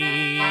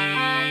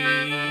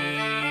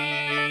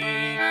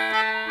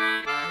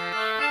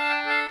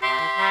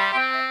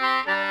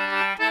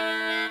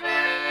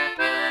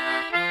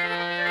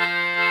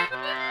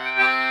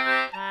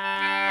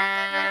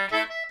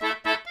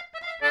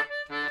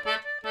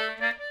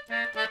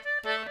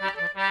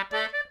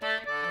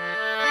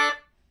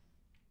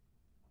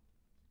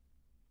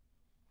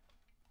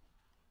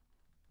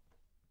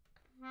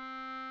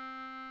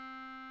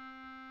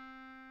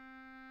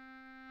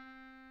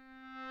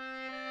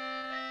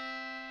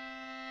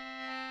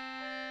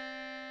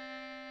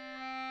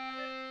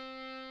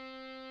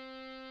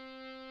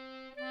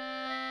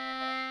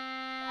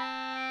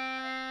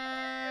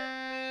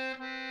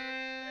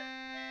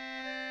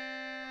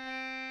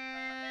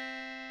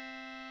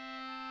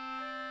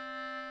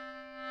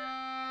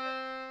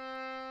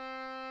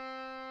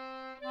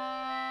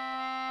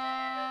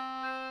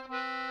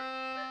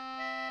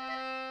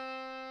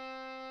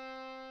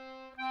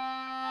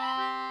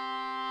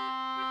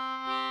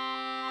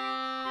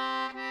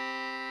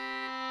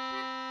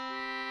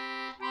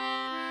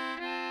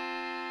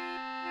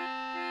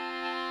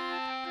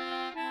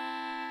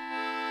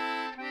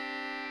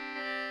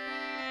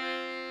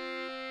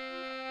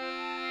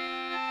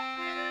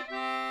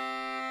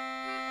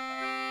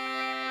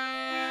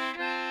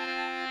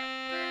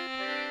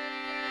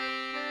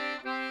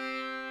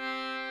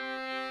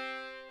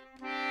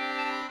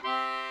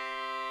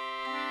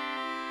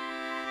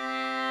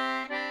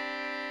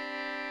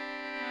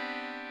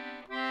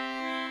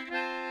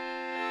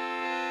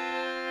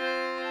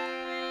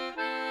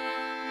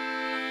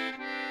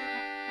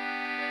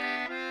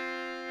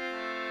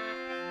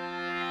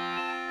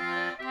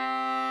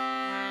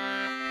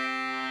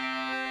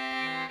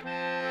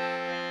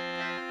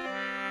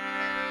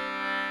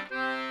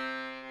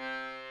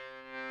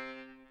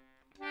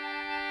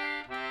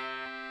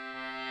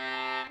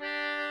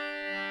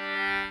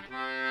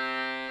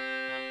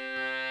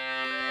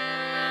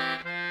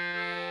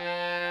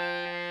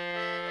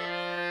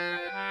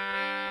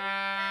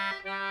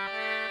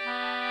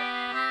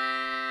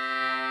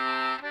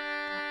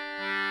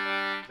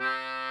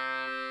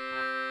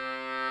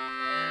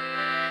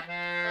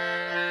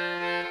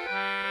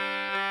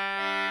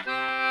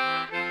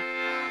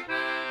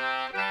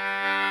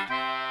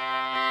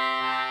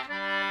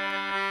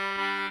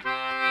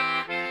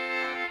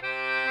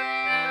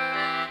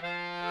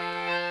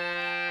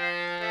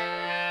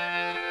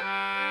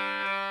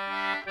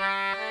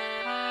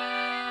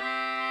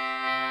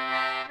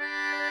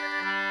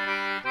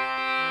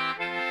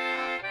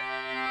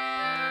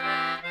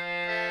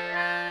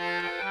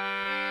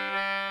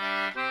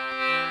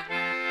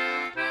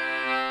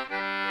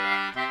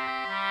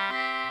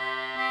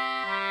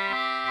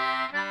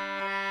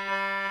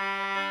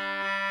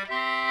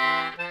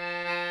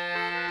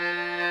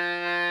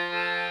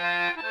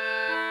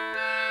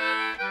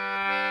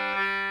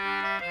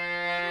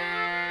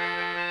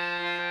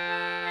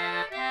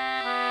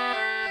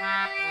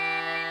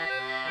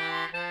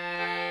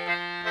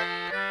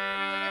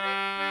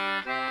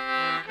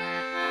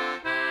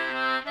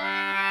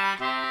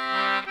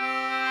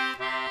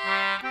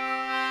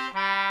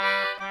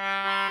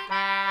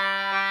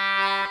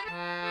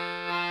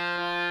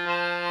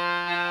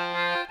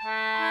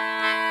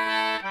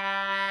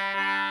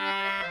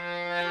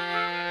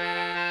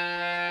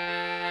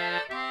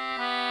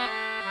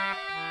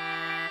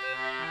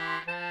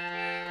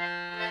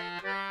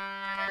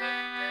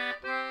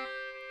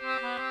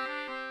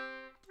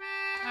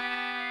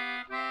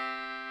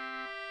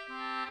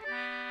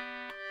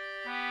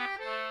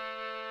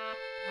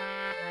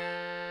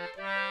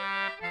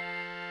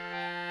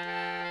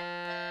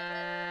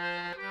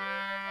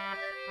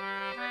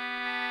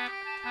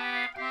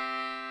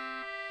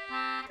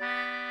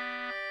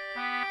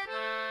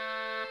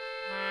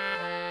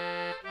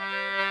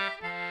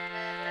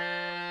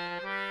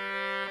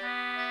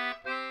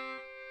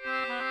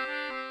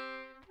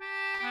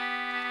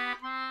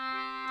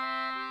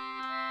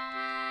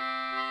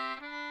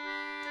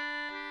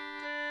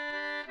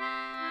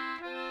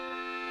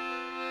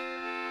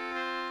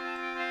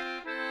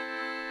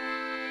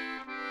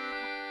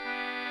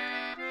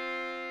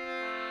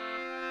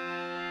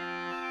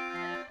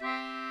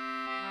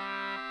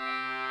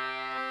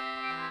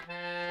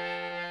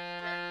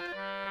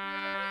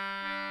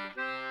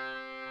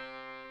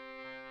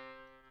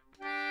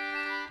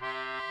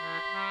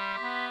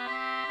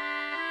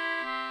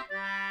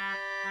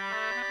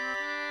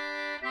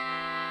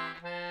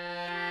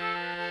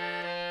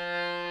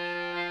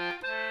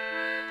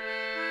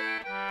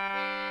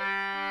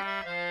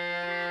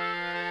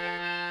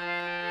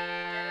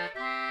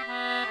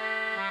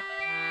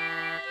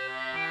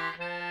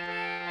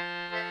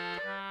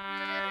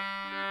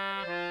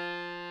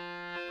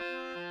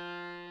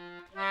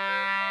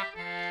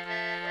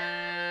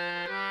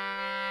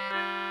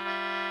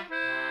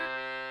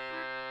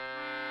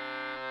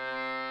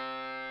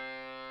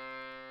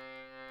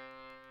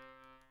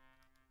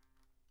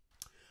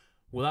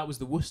 Well, that was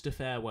the Worcester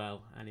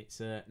Farewell, and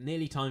it's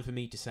nearly time for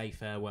me to say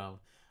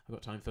farewell. I've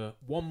got time for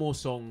one more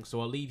song,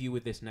 so I'll leave you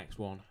with this next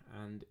one.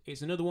 And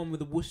it's another one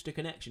with a Worcester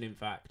connection, in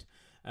fact.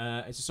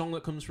 It's a song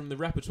that comes from the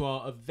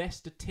repertoire of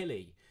Vesta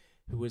Tilley,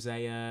 who was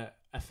a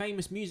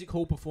famous music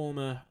hall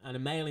performer and a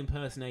male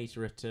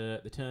impersonator at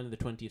the turn of the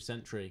 20th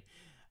century.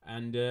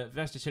 And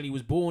Vesta Tilley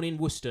was born in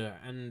Worcester,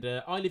 and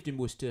I lived in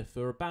Worcester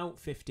for about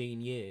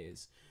 15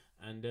 years.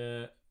 And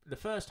the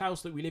first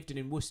house that we lived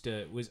in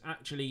Worcester was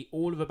actually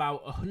all of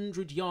about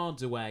 100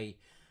 yards away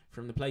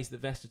from the place that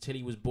Vesta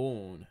Tilley was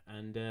born.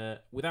 And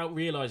without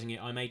realising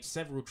it, I made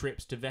several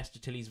trips to Vesta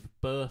Tilley's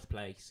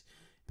birthplace,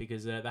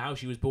 because the house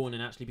she was born in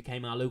actually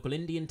became our local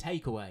Indian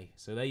takeaway.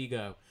 So there you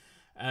go.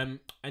 And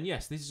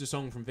yes, this is a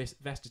song from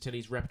Vesta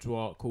Tilley's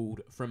repertoire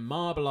called From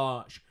Marble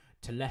Arch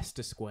to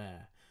Leicester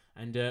Square.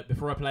 And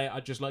before I play it,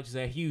 I'd just like to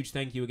say a huge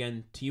thank you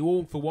again to you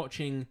all for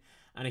watching,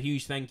 and a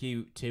huge thank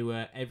you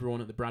to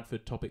everyone at the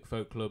Bradford Topic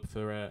Folk Club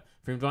for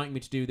inviting me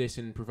to do this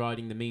and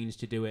providing the means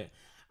to do it.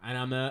 And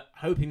I'm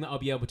hoping that I'll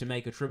be able to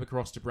make a trip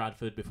across to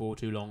Bradford before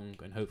too long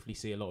and hopefully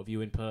see a lot of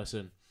you in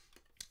person.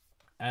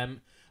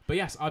 But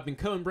yes, I've been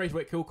Cohen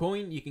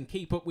Braithwaite-Kilcoyne. You can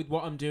keep up with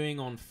what I'm doing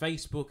on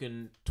Facebook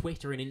and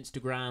Twitter and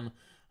Instagram.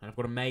 And I've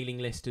got a mailing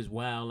list as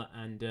well.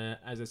 And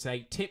as I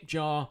say, tip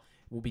jar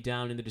will be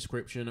down in the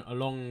description,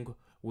 along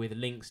with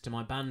links to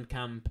my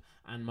Bandcamp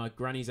and my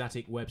Granny's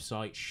Attic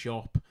website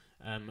shop,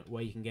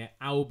 where you can get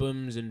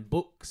albums and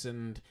books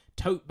and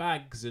tote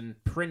bags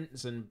and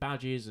prints and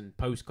badges and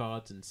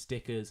postcards and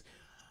stickers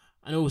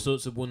and all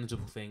sorts of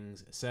wonderful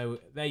things. So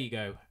there you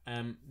go.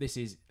 This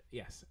is,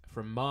 yes,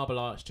 From Marble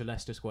Arch to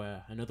Leicester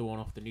Square, another one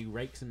off the new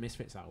Rakes and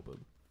Misfits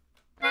album.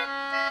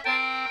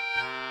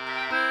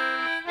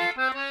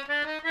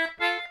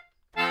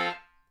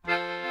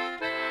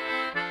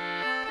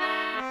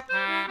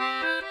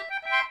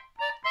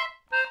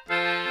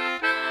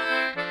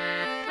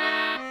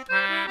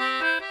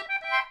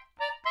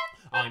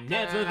 I'm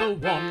never the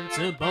one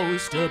to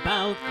boast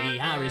about the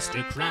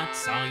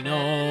aristocrats I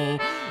know.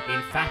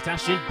 In fact, I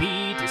should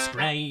be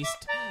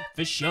disgraced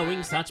for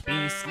showing such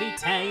beastly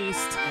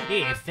taste.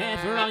 If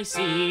ever I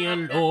see a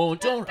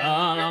lord or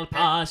earl, I'll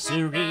pass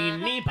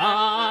serenely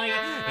by.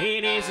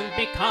 It isn't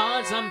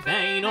because I'm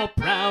vain or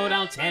proud,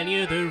 I'll tell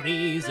you the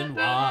reason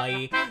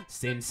why.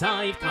 Since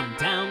I've come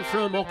down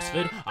from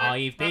Oxford,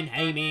 I've been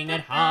aiming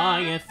at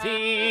higher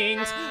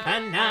things,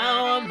 and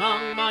now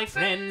among my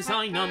friends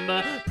I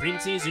number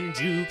princes and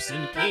dukes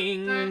and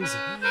kings.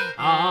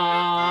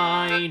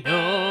 I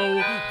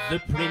know the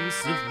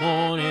Prince of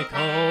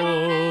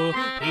Monaco,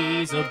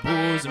 he's a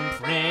bosom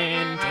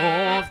friend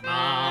of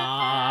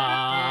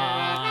mine.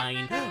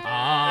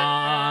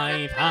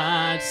 I've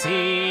had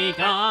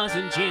cigars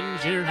and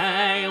ginger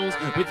ales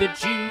with the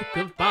Duke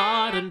of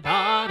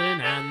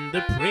Baden-Baden and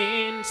the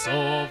Prince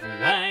of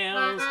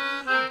Wales.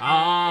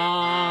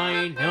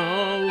 I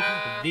know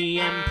the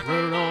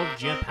Emperor of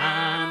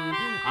Japan,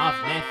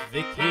 I've met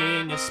the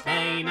King of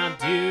Spain, I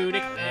do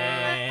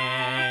declare.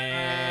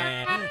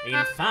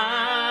 In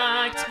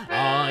fact,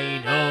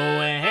 I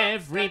know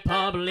every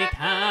public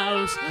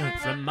house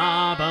from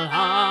Marble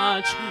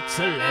Arch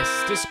to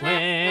Leicester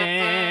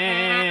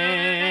Square.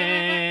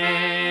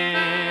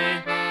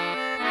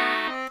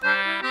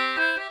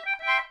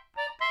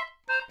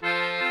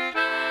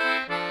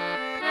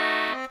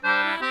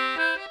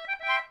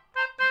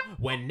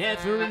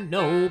 Whenever a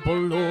noble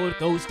lord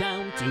goes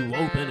down to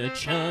open a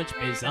church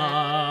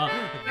bazaar,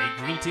 they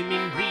greet him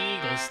in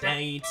regal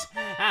state,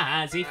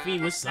 as if he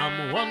was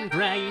someone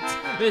great.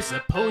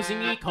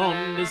 Supposing he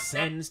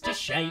condescends to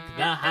shake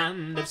the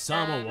hand of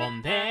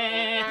someone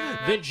there,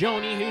 the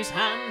Johnny whose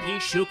hand he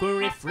shook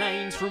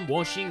refrains from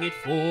washing it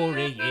for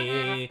a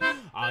year.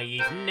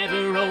 I've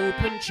never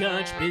opened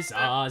church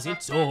bazaars,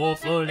 it's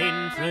awful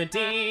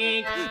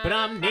infra-dig, but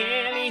I'm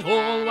nearly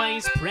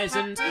always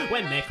present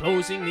when they're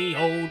closing the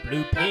old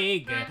Blue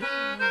Pig.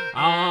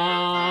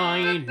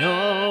 I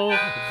know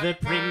the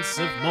Prince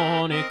of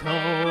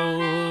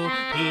Monaco,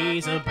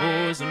 he's a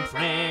bosom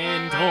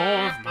friend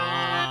of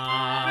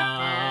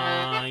mine.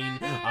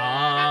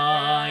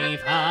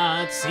 I've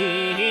had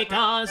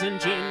cigars and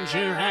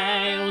ginger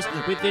ales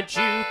with the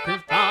Duke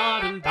of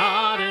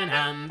Baden-Baden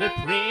and the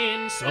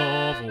Prince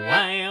of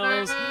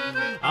Wales.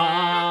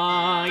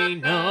 I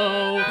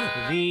know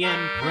the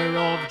Emperor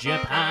of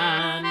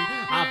Japan,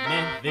 I've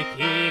met the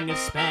King of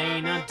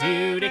Spain, I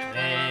do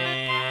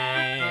declare.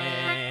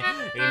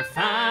 In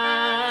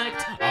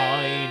fact,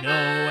 I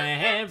know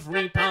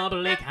every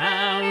public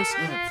house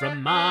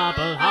from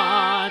Marble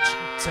Arch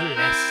to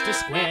Leicester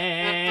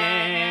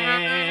Square.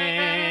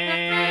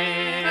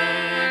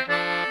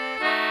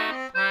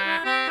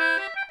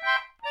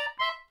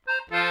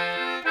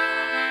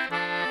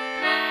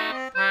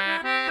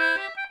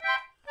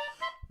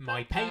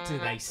 My pater,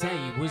 they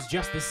say, was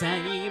just the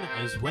same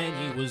as when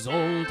he was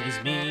old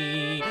as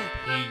me.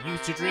 He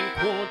used to drink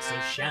quarts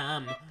of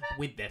sham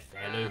with the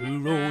fellow who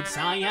ruled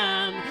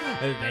Siam.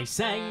 They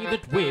say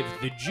that with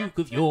the Duke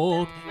of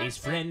York his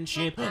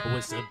friendship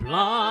was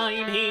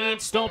sublime.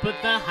 He'd stop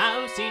at the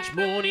house each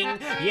morning,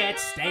 yet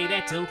stay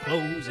there till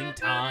closing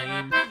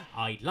time.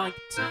 I'd like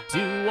to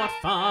do what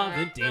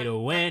Father did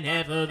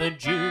whenever the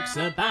Duke's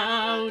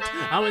about.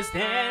 I was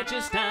there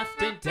just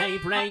after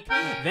daybreak,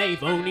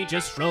 they've only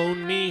just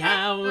thrown me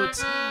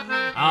out.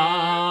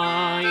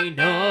 I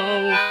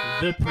know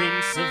the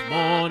Prince of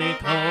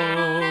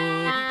Monaco,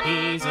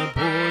 he's a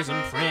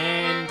bosom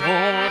friend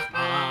of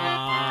mine.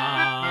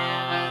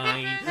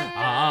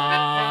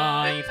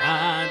 I've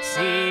had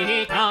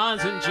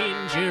cigars and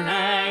ginger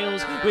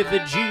ales with the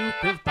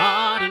Duke of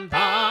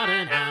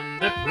Baden-Baden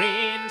and the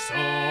Prince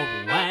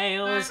of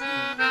Wales.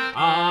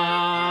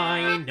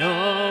 I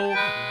know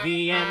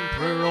the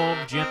Emperor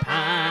of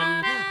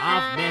Japan,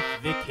 I've met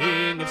the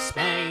King of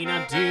Spain,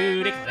 I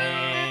do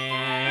declare.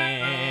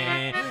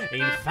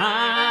 In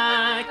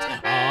fact,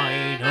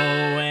 I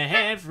know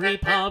every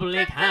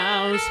public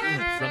house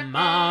from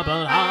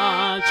Marble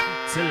Arch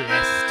to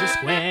Leicester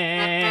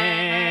Square.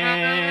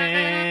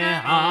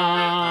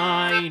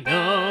 I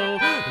know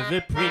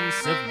the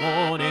Prince of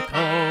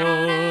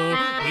Monaco,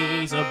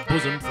 he's a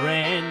bosom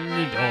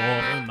friend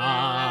of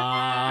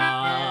mine.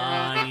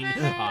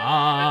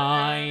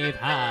 I've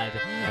had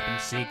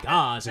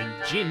cigars and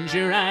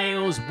ginger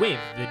ales with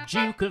the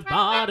Duke of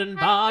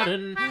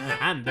Baden-Baden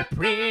and the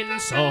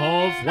Prince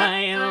of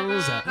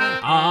Wales.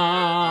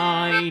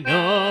 I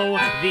know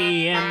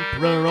the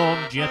Emperor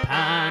of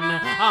Japan,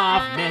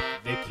 I've met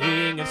the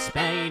King of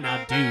Spain,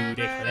 I do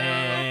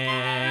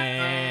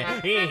declare.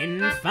 In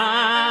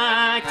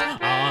fact,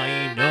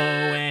 I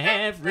know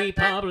every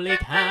public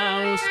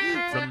house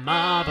from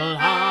Marble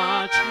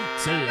Arch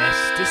to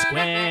Leicester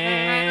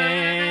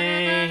Square.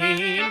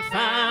 In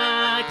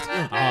fact,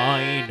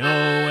 I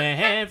know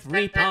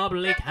every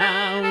public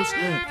house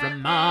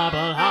from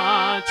Marble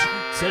Arch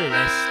to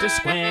Leicester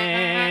Square.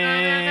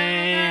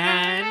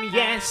 And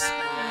yes,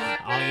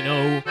 I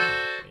know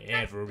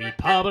every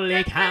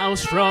public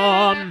house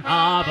from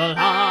Marble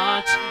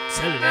Arch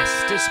to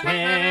Leicester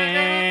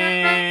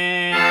Square.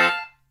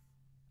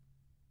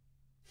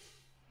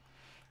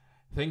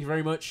 Thank you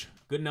very much.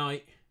 Good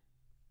night.